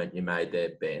comment you made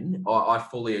there, Ben. I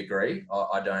fully agree.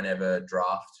 I don't ever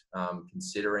draft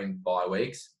considering bye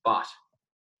weeks, but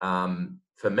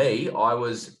for me, I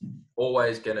was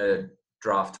always going to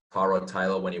draft Tyrod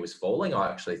Taylor when he was falling. I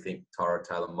actually think Tyrod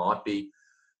Taylor might be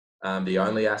the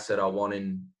only asset I want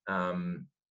in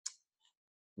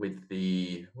with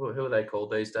the, who are they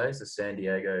called these days? The San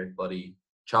Diego bloody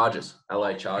Chargers,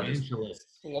 LA Chargers.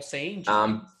 Los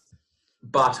Angeles.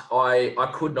 But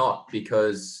I could not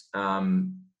because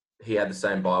he had the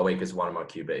same bye week as one of my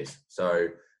QBs. So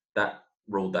that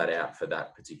ruled that out for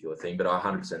that particular thing. But I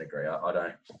 100% agree. I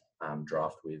don't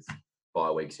draft with bye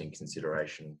weeks in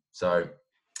consideration. So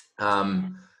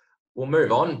we'll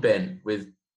move on, Ben, with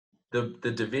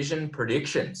the division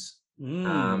predictions.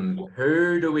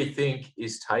 Who do we think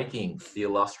is taking the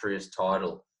illustrious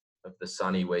title of the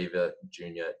Sonny Weaver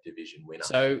Junior Division winner?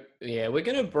 So, yeah, we're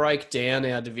going to break down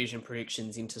our division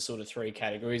predictions into sort of three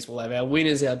categories. We'll have our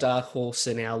winners, our dark horse,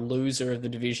 and our loser of the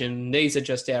division. These are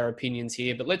just our opinions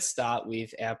here, but let's start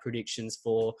with our predictions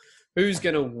for who's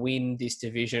going to win this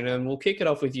division. And we'll kick it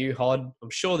off with you, Hod.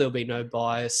 I'm sure there'll be no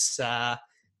bias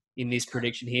in this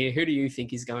prediction here. Who do you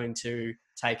think is going to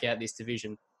take out this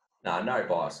division? No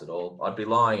bias at all. I'd be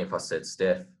lying if I said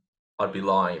Steph. I'd be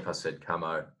lying if I said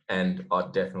Camo, and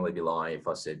I'd definitely be lying if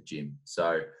I said Jim.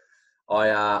 So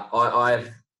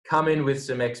I've come in with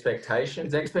some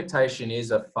expectations. Expectation is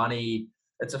a funny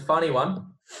one.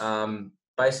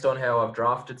 Based on how I've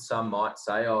drafted, some might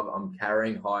say I'm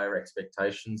carrying higher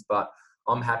expectations, but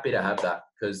I'm happy to have that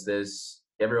because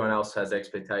everyone else has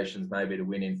expectations maybe to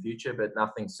win in future, but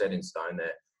nothing's set in stone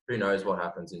there. Who knows what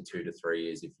happens in 2 to 3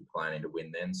 years if you're planning to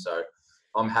win then. So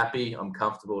I'm happy, I'm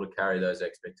comfortable to carry those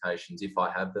expectations if I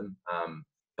have them.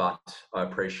 But I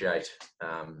appreciate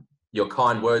your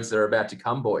kind words that are about to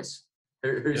come, boys.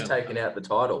 Who's taking out the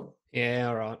title? Yeah,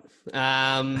 all right.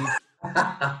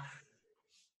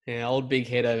 Yeah, old big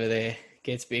head over there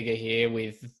gets bigger here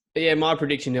with... Yeah, my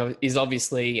prediction is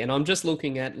obviously, and I'm just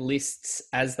looking at lists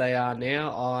as they are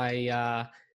now.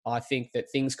 I think that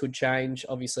things could change,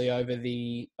 obviously, over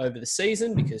the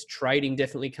season because trading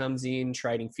definitely comes in.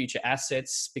 Trading future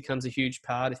assets becomes a huge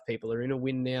part. If people are in a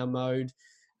win now mode,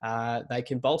 they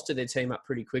can bolster their team up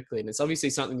pretty quickly. And it's obviously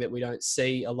something that we don't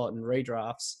see a lot in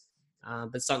redrafts,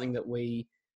 but something that we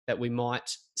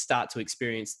might start to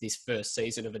experience this first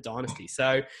season of a dynasty.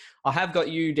 So I have got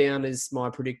you down as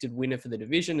my predicted winner for the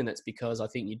division, and that's because I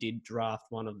think you did draft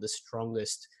one of the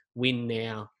strongest win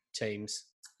now teams.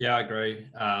 Yeah, I agree.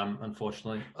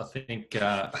 Unfortunately, I think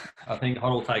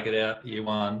Hod will take it out year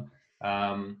one.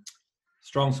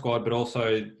 Strong squad, but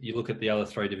also you look at the other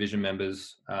 3 division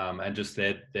members and just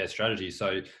their strategy.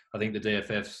 So I think the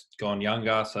DFF's gone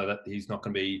younger, so that he's not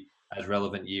going to be as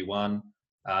relevant year one.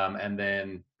 And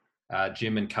then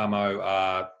Jim and Camo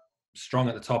are strong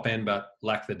at the top end, but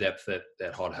lack the depth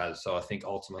that Hod has. So I think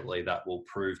ultimately that will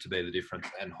prove to be the difference,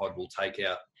 and Hod will take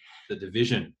out the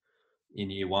division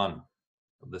in year one.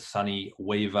 The Sonny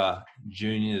Weaver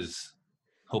Juniors.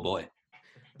 Oh boy.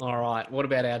 All right. What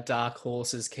about our dark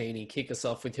horses, Keeney? Kick us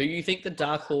off with who you think the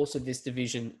dark horse of this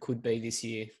division could be this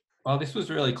year. Well, this was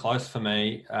really close for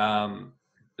me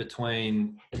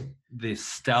between the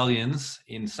Stallions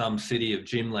in some city of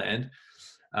Gymland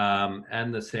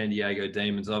and the San Diego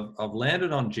Demons. I've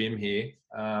landed on Jim here.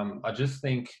 I just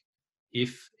think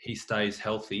if he stays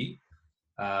healthy,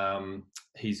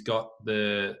 he's got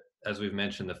as we've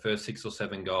mentioned, the first 6 or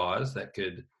 7 guys that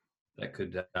could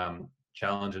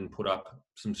challenge and put up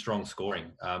some strong scoring.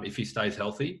 If he stays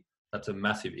healthy, that's a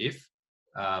massive if.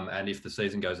 And if the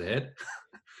season goes ahead,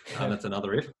 that's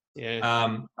another if. Yeah.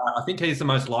 I think he's the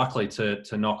most likely to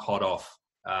knock Hod off.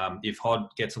 If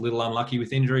Hod gets a little unlucky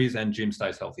with injuries and Jim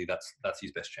stays healthy, that's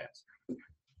his best chance.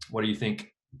 What do you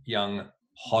think, young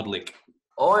Hodlick?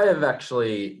 I have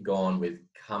actually gone with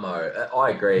Camo.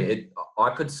 I agree. I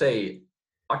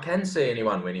can see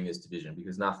anyone winning this division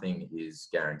because nothing is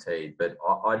guaranteed. But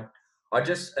I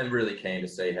just am really keen to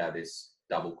see how this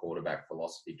double quarterback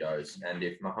philosophy goes. And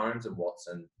if Mahomes and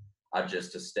Watson are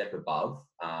just a step above,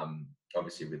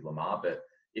 obviously with Lamar, but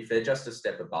if they're just a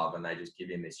step above and they just give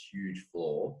him this huge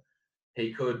floor,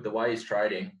 the way he's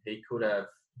trading, he could have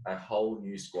a whole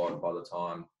new squad by the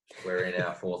time we're in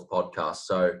our 4th podcast.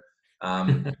 So, I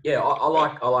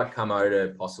like Camo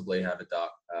to possibly have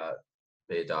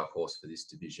be a dark horse for this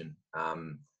division.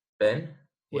 Ben,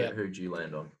 who'd you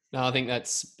land on? No, I think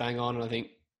that's bang on. And I think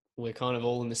we're kind of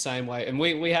all in the same way. And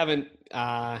we haven't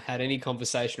had any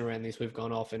conversation around this. We've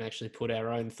gone off and actually put our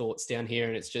own thoughts down here.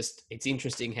 And it's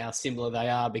interesting how similar they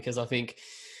are because I think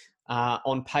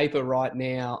on paper right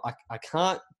now, I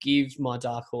can't give my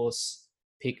dark horse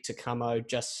pick Tecamo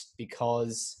just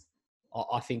because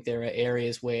I think there are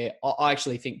areas where I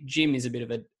actually think Jim is a bit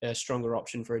of a stronger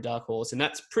option for a dark horse. And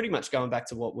that's pretty much going back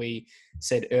to what we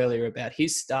said earlier about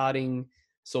his starting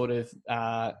sort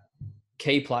of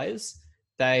key players.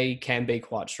 They can be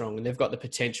quite strong and they've got the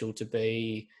potential to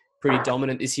be pretty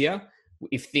dominant this year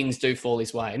if things do fall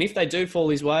his way. And if they do fall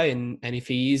his way and if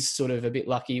he is sort of a bit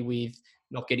lucky with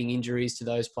not getting injuries to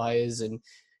those players, and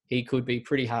he could be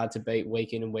pretty hard to beat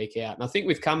week in and week out. And I think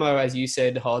with Camo, as you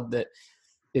said, Hod, that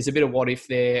there's a bit of what if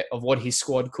there of what his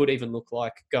squad could even look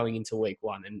like going into week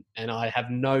one. And I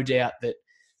have no doubt that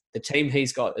the team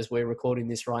he's got as we're recording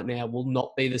this right now will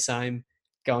not be the same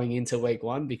going into week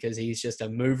one because he's just a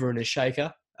mover and a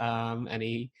shaker. And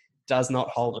he does not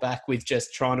hold back with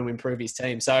just trying to improve his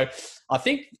team. So I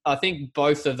think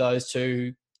both of those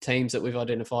two teams that we've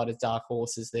identified as dark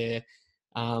horses there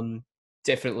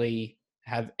definitely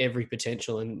have every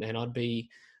potential. And I'd be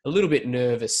a little bit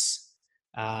nervous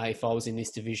if I was in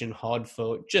this division, Hod,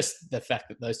 for just the fact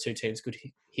that those two teams could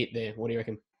hit there. What do you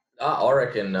reckon? I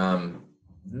reckon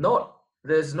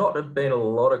there's not been a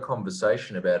lot of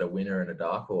conversation about a winner and a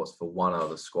dark horse for one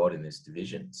other squad in this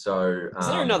division. So is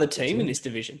there another team in this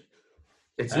division?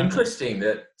 It's interesting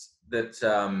that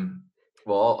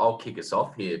well, I'll kick us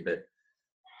off here, but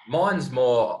mine's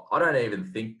more, I don't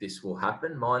even think this will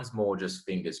happen. Mine's more just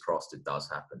fingers crossed it does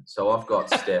happen. So I've got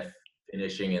Steph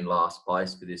finishing in last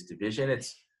place for this division.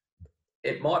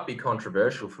 It might be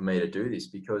controversial for me to do this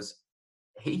because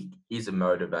he is a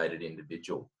motivated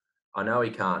individual. I know he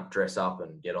can't dress up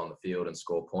and get on the field and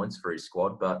score points for his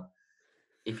squad, but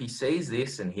if he sees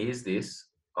this and hears this,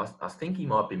 I think he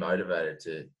might be motivated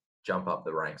to jump up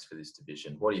the ranks for this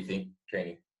division. What do you think,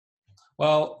 Kenny?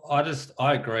 Well,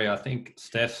 I agree. I think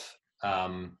Steph,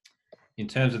 in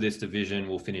terms of this division,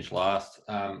 will finish last.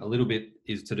 A little bit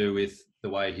is to do with the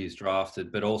way he's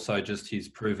drafted, but also just his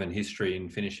proven history in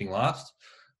finishing last.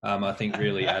 I think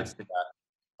really adds to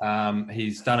that.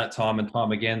 He's done it time and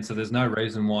time again, so there's no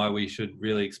reason why we should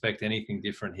really expect anything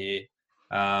different here.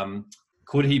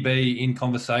 Could he be in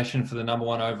conversation for the number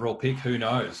one overall pick? Who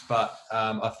knows? But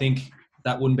I think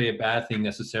that wouldn't be a bad thing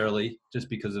necessarily just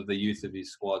because of the youth of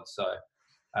his squad. So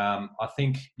I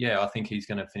think he's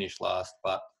going to finish last,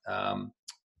 but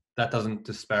that doesn't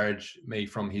disparage me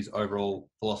from his overall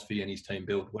philosophy and his team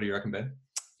build. What do you reckon, Ben?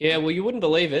 Yeah, well, you wouldn't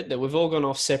believe it that we've all gone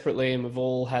off separately and we've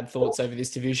all had thoughts over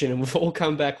this division and we've all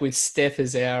come back with Steph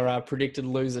as our predicted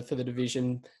loser for the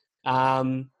division.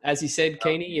 As you said,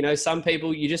 Keeney, some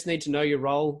people, you just need to know your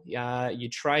role. You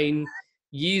train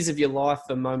years of your life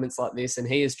for moments like this, and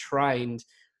he has trained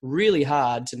really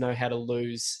hard to know how to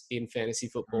lose in fantasy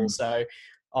football. So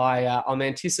I'm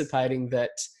anticipating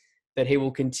that he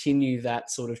will continue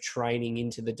that sort of training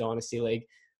into the Dynasty League.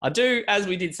 I do, as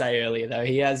we did say earlier, though,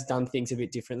 he has done things a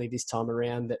bit differently this time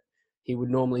around that he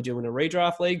would normally do in a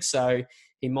redraft league. So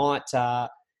he might,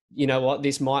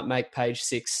 this might make page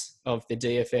 6 of the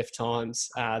DFF Times,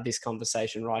 this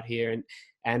conversation right here.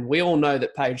 And we all know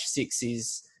that page 6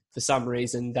 is, for some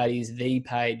reason, that is the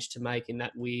page to make in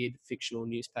that weird fictional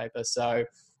newspaper. So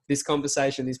this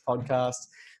conversation, this podcast,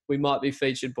 we might be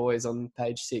featured, boys, on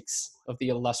page 6 of the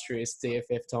illustrious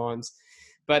DFF Times.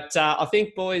 But I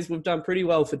think, boys, we've done pretty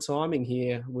well for timing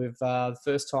here. We've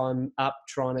first time up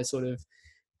trying to sort of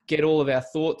get all of our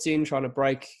thoughts in, trying to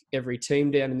break every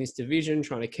team down in this division,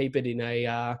 trying to keep it in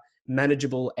a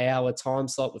manageable hour time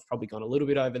slot. We've probably gone a little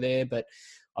bit over there, but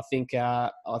I think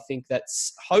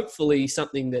that's hopefully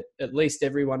something that at least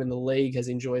everyone in the league has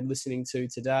enjoyed listening to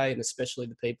today, and especially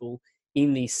the people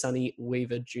in the Sonny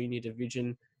Weaver Junior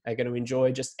Division are going to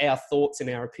enjoy just our thoughts and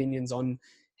our opinions on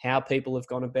how people have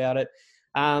gone about it.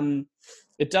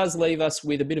 It does leave us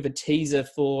with a bit of a teaser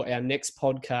for our next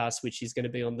podcast, which is going to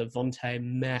be on the Vontae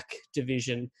Mack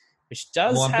division, which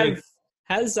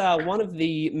has one of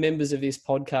the members of this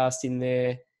podcast in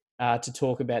there to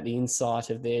talk about the insight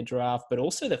of their draft, but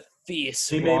also the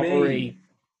fierce rivalry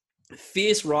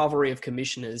of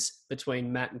commissioners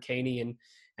between Matt and Keeney,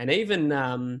 and even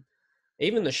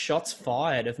the shots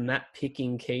fired of Matt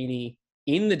picking Keeney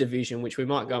in the division, which we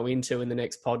might go into in the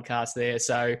next podcast there.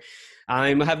 So I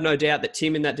have no doubt that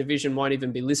Tim in that division won't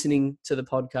even be listening to the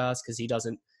podcast because he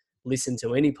doesn't listen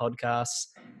to any podcasts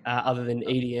other than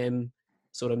EDM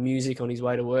sort of music on his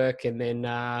way to work. And then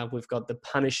we've got the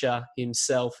Punisher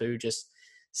himself, who just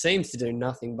seems to do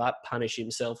nothing but punish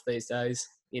himself these days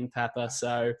in Papa.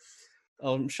 So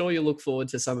I'm sure you'll look forward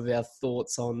to some of our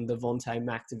thoughts on the Vontae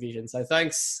Mack division. So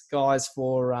thanks, guys,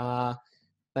 for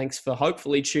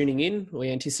hopefully tuning in. We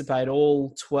anticipate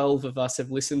all 12 of us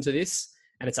have listened to this,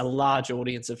 and it's a large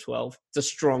audience of 12. It's a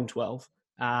strong 12.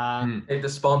 Need the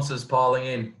sponsors piling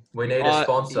in. We need a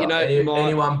sponsor.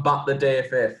 Anyone but the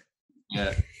DFF.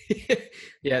 Yeah.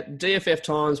 Yeah, DFF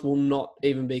Times will not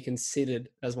even be considered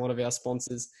as one of our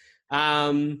sponsors.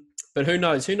 But who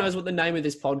knows? Who knows what the name of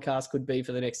this podcast could be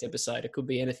for the next episode? It could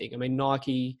be anything. I mean,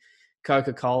 Nike,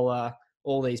 Coca-Cola,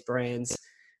 all these brands.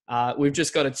 We've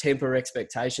just got to temper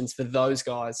expectations for those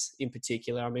guys in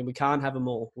particular. I mean, we can't have them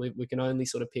all. We can only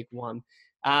sort of pick one.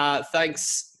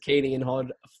 Thanks, Keeney and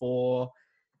Hod, for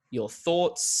your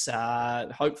thoughts.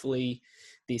 Hopefully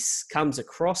this comes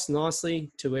across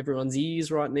nicely to everyone's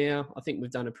ears right now. I think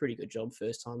we've done a pretty good job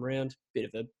first time round. Bit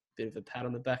of a pat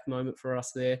on the back moment for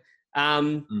us there.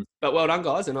 But well done,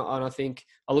 guys. And I think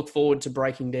I look forward to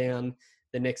breaking down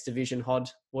the next division. Hod,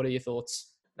 what are your thoughts?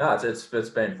 No, it's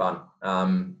been fun.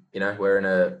 We're in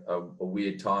a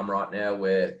weird time right now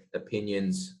where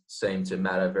opinions seem to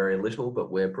matter very little,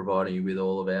 but we're providing you with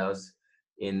all of ours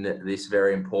in this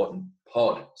very important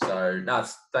pod. So,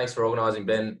 thanks for organising,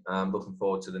 Ben. Looking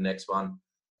forward to the next one.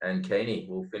 And Keeney,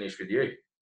 we'll finish with you.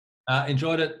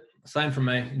 Enjoyed it. Same from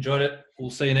me. Enjoyed it.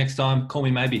 We'll see you next time. Call me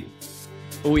maybe.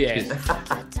 Oh, yeah.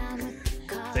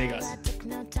 See you guys.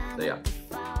 See ya.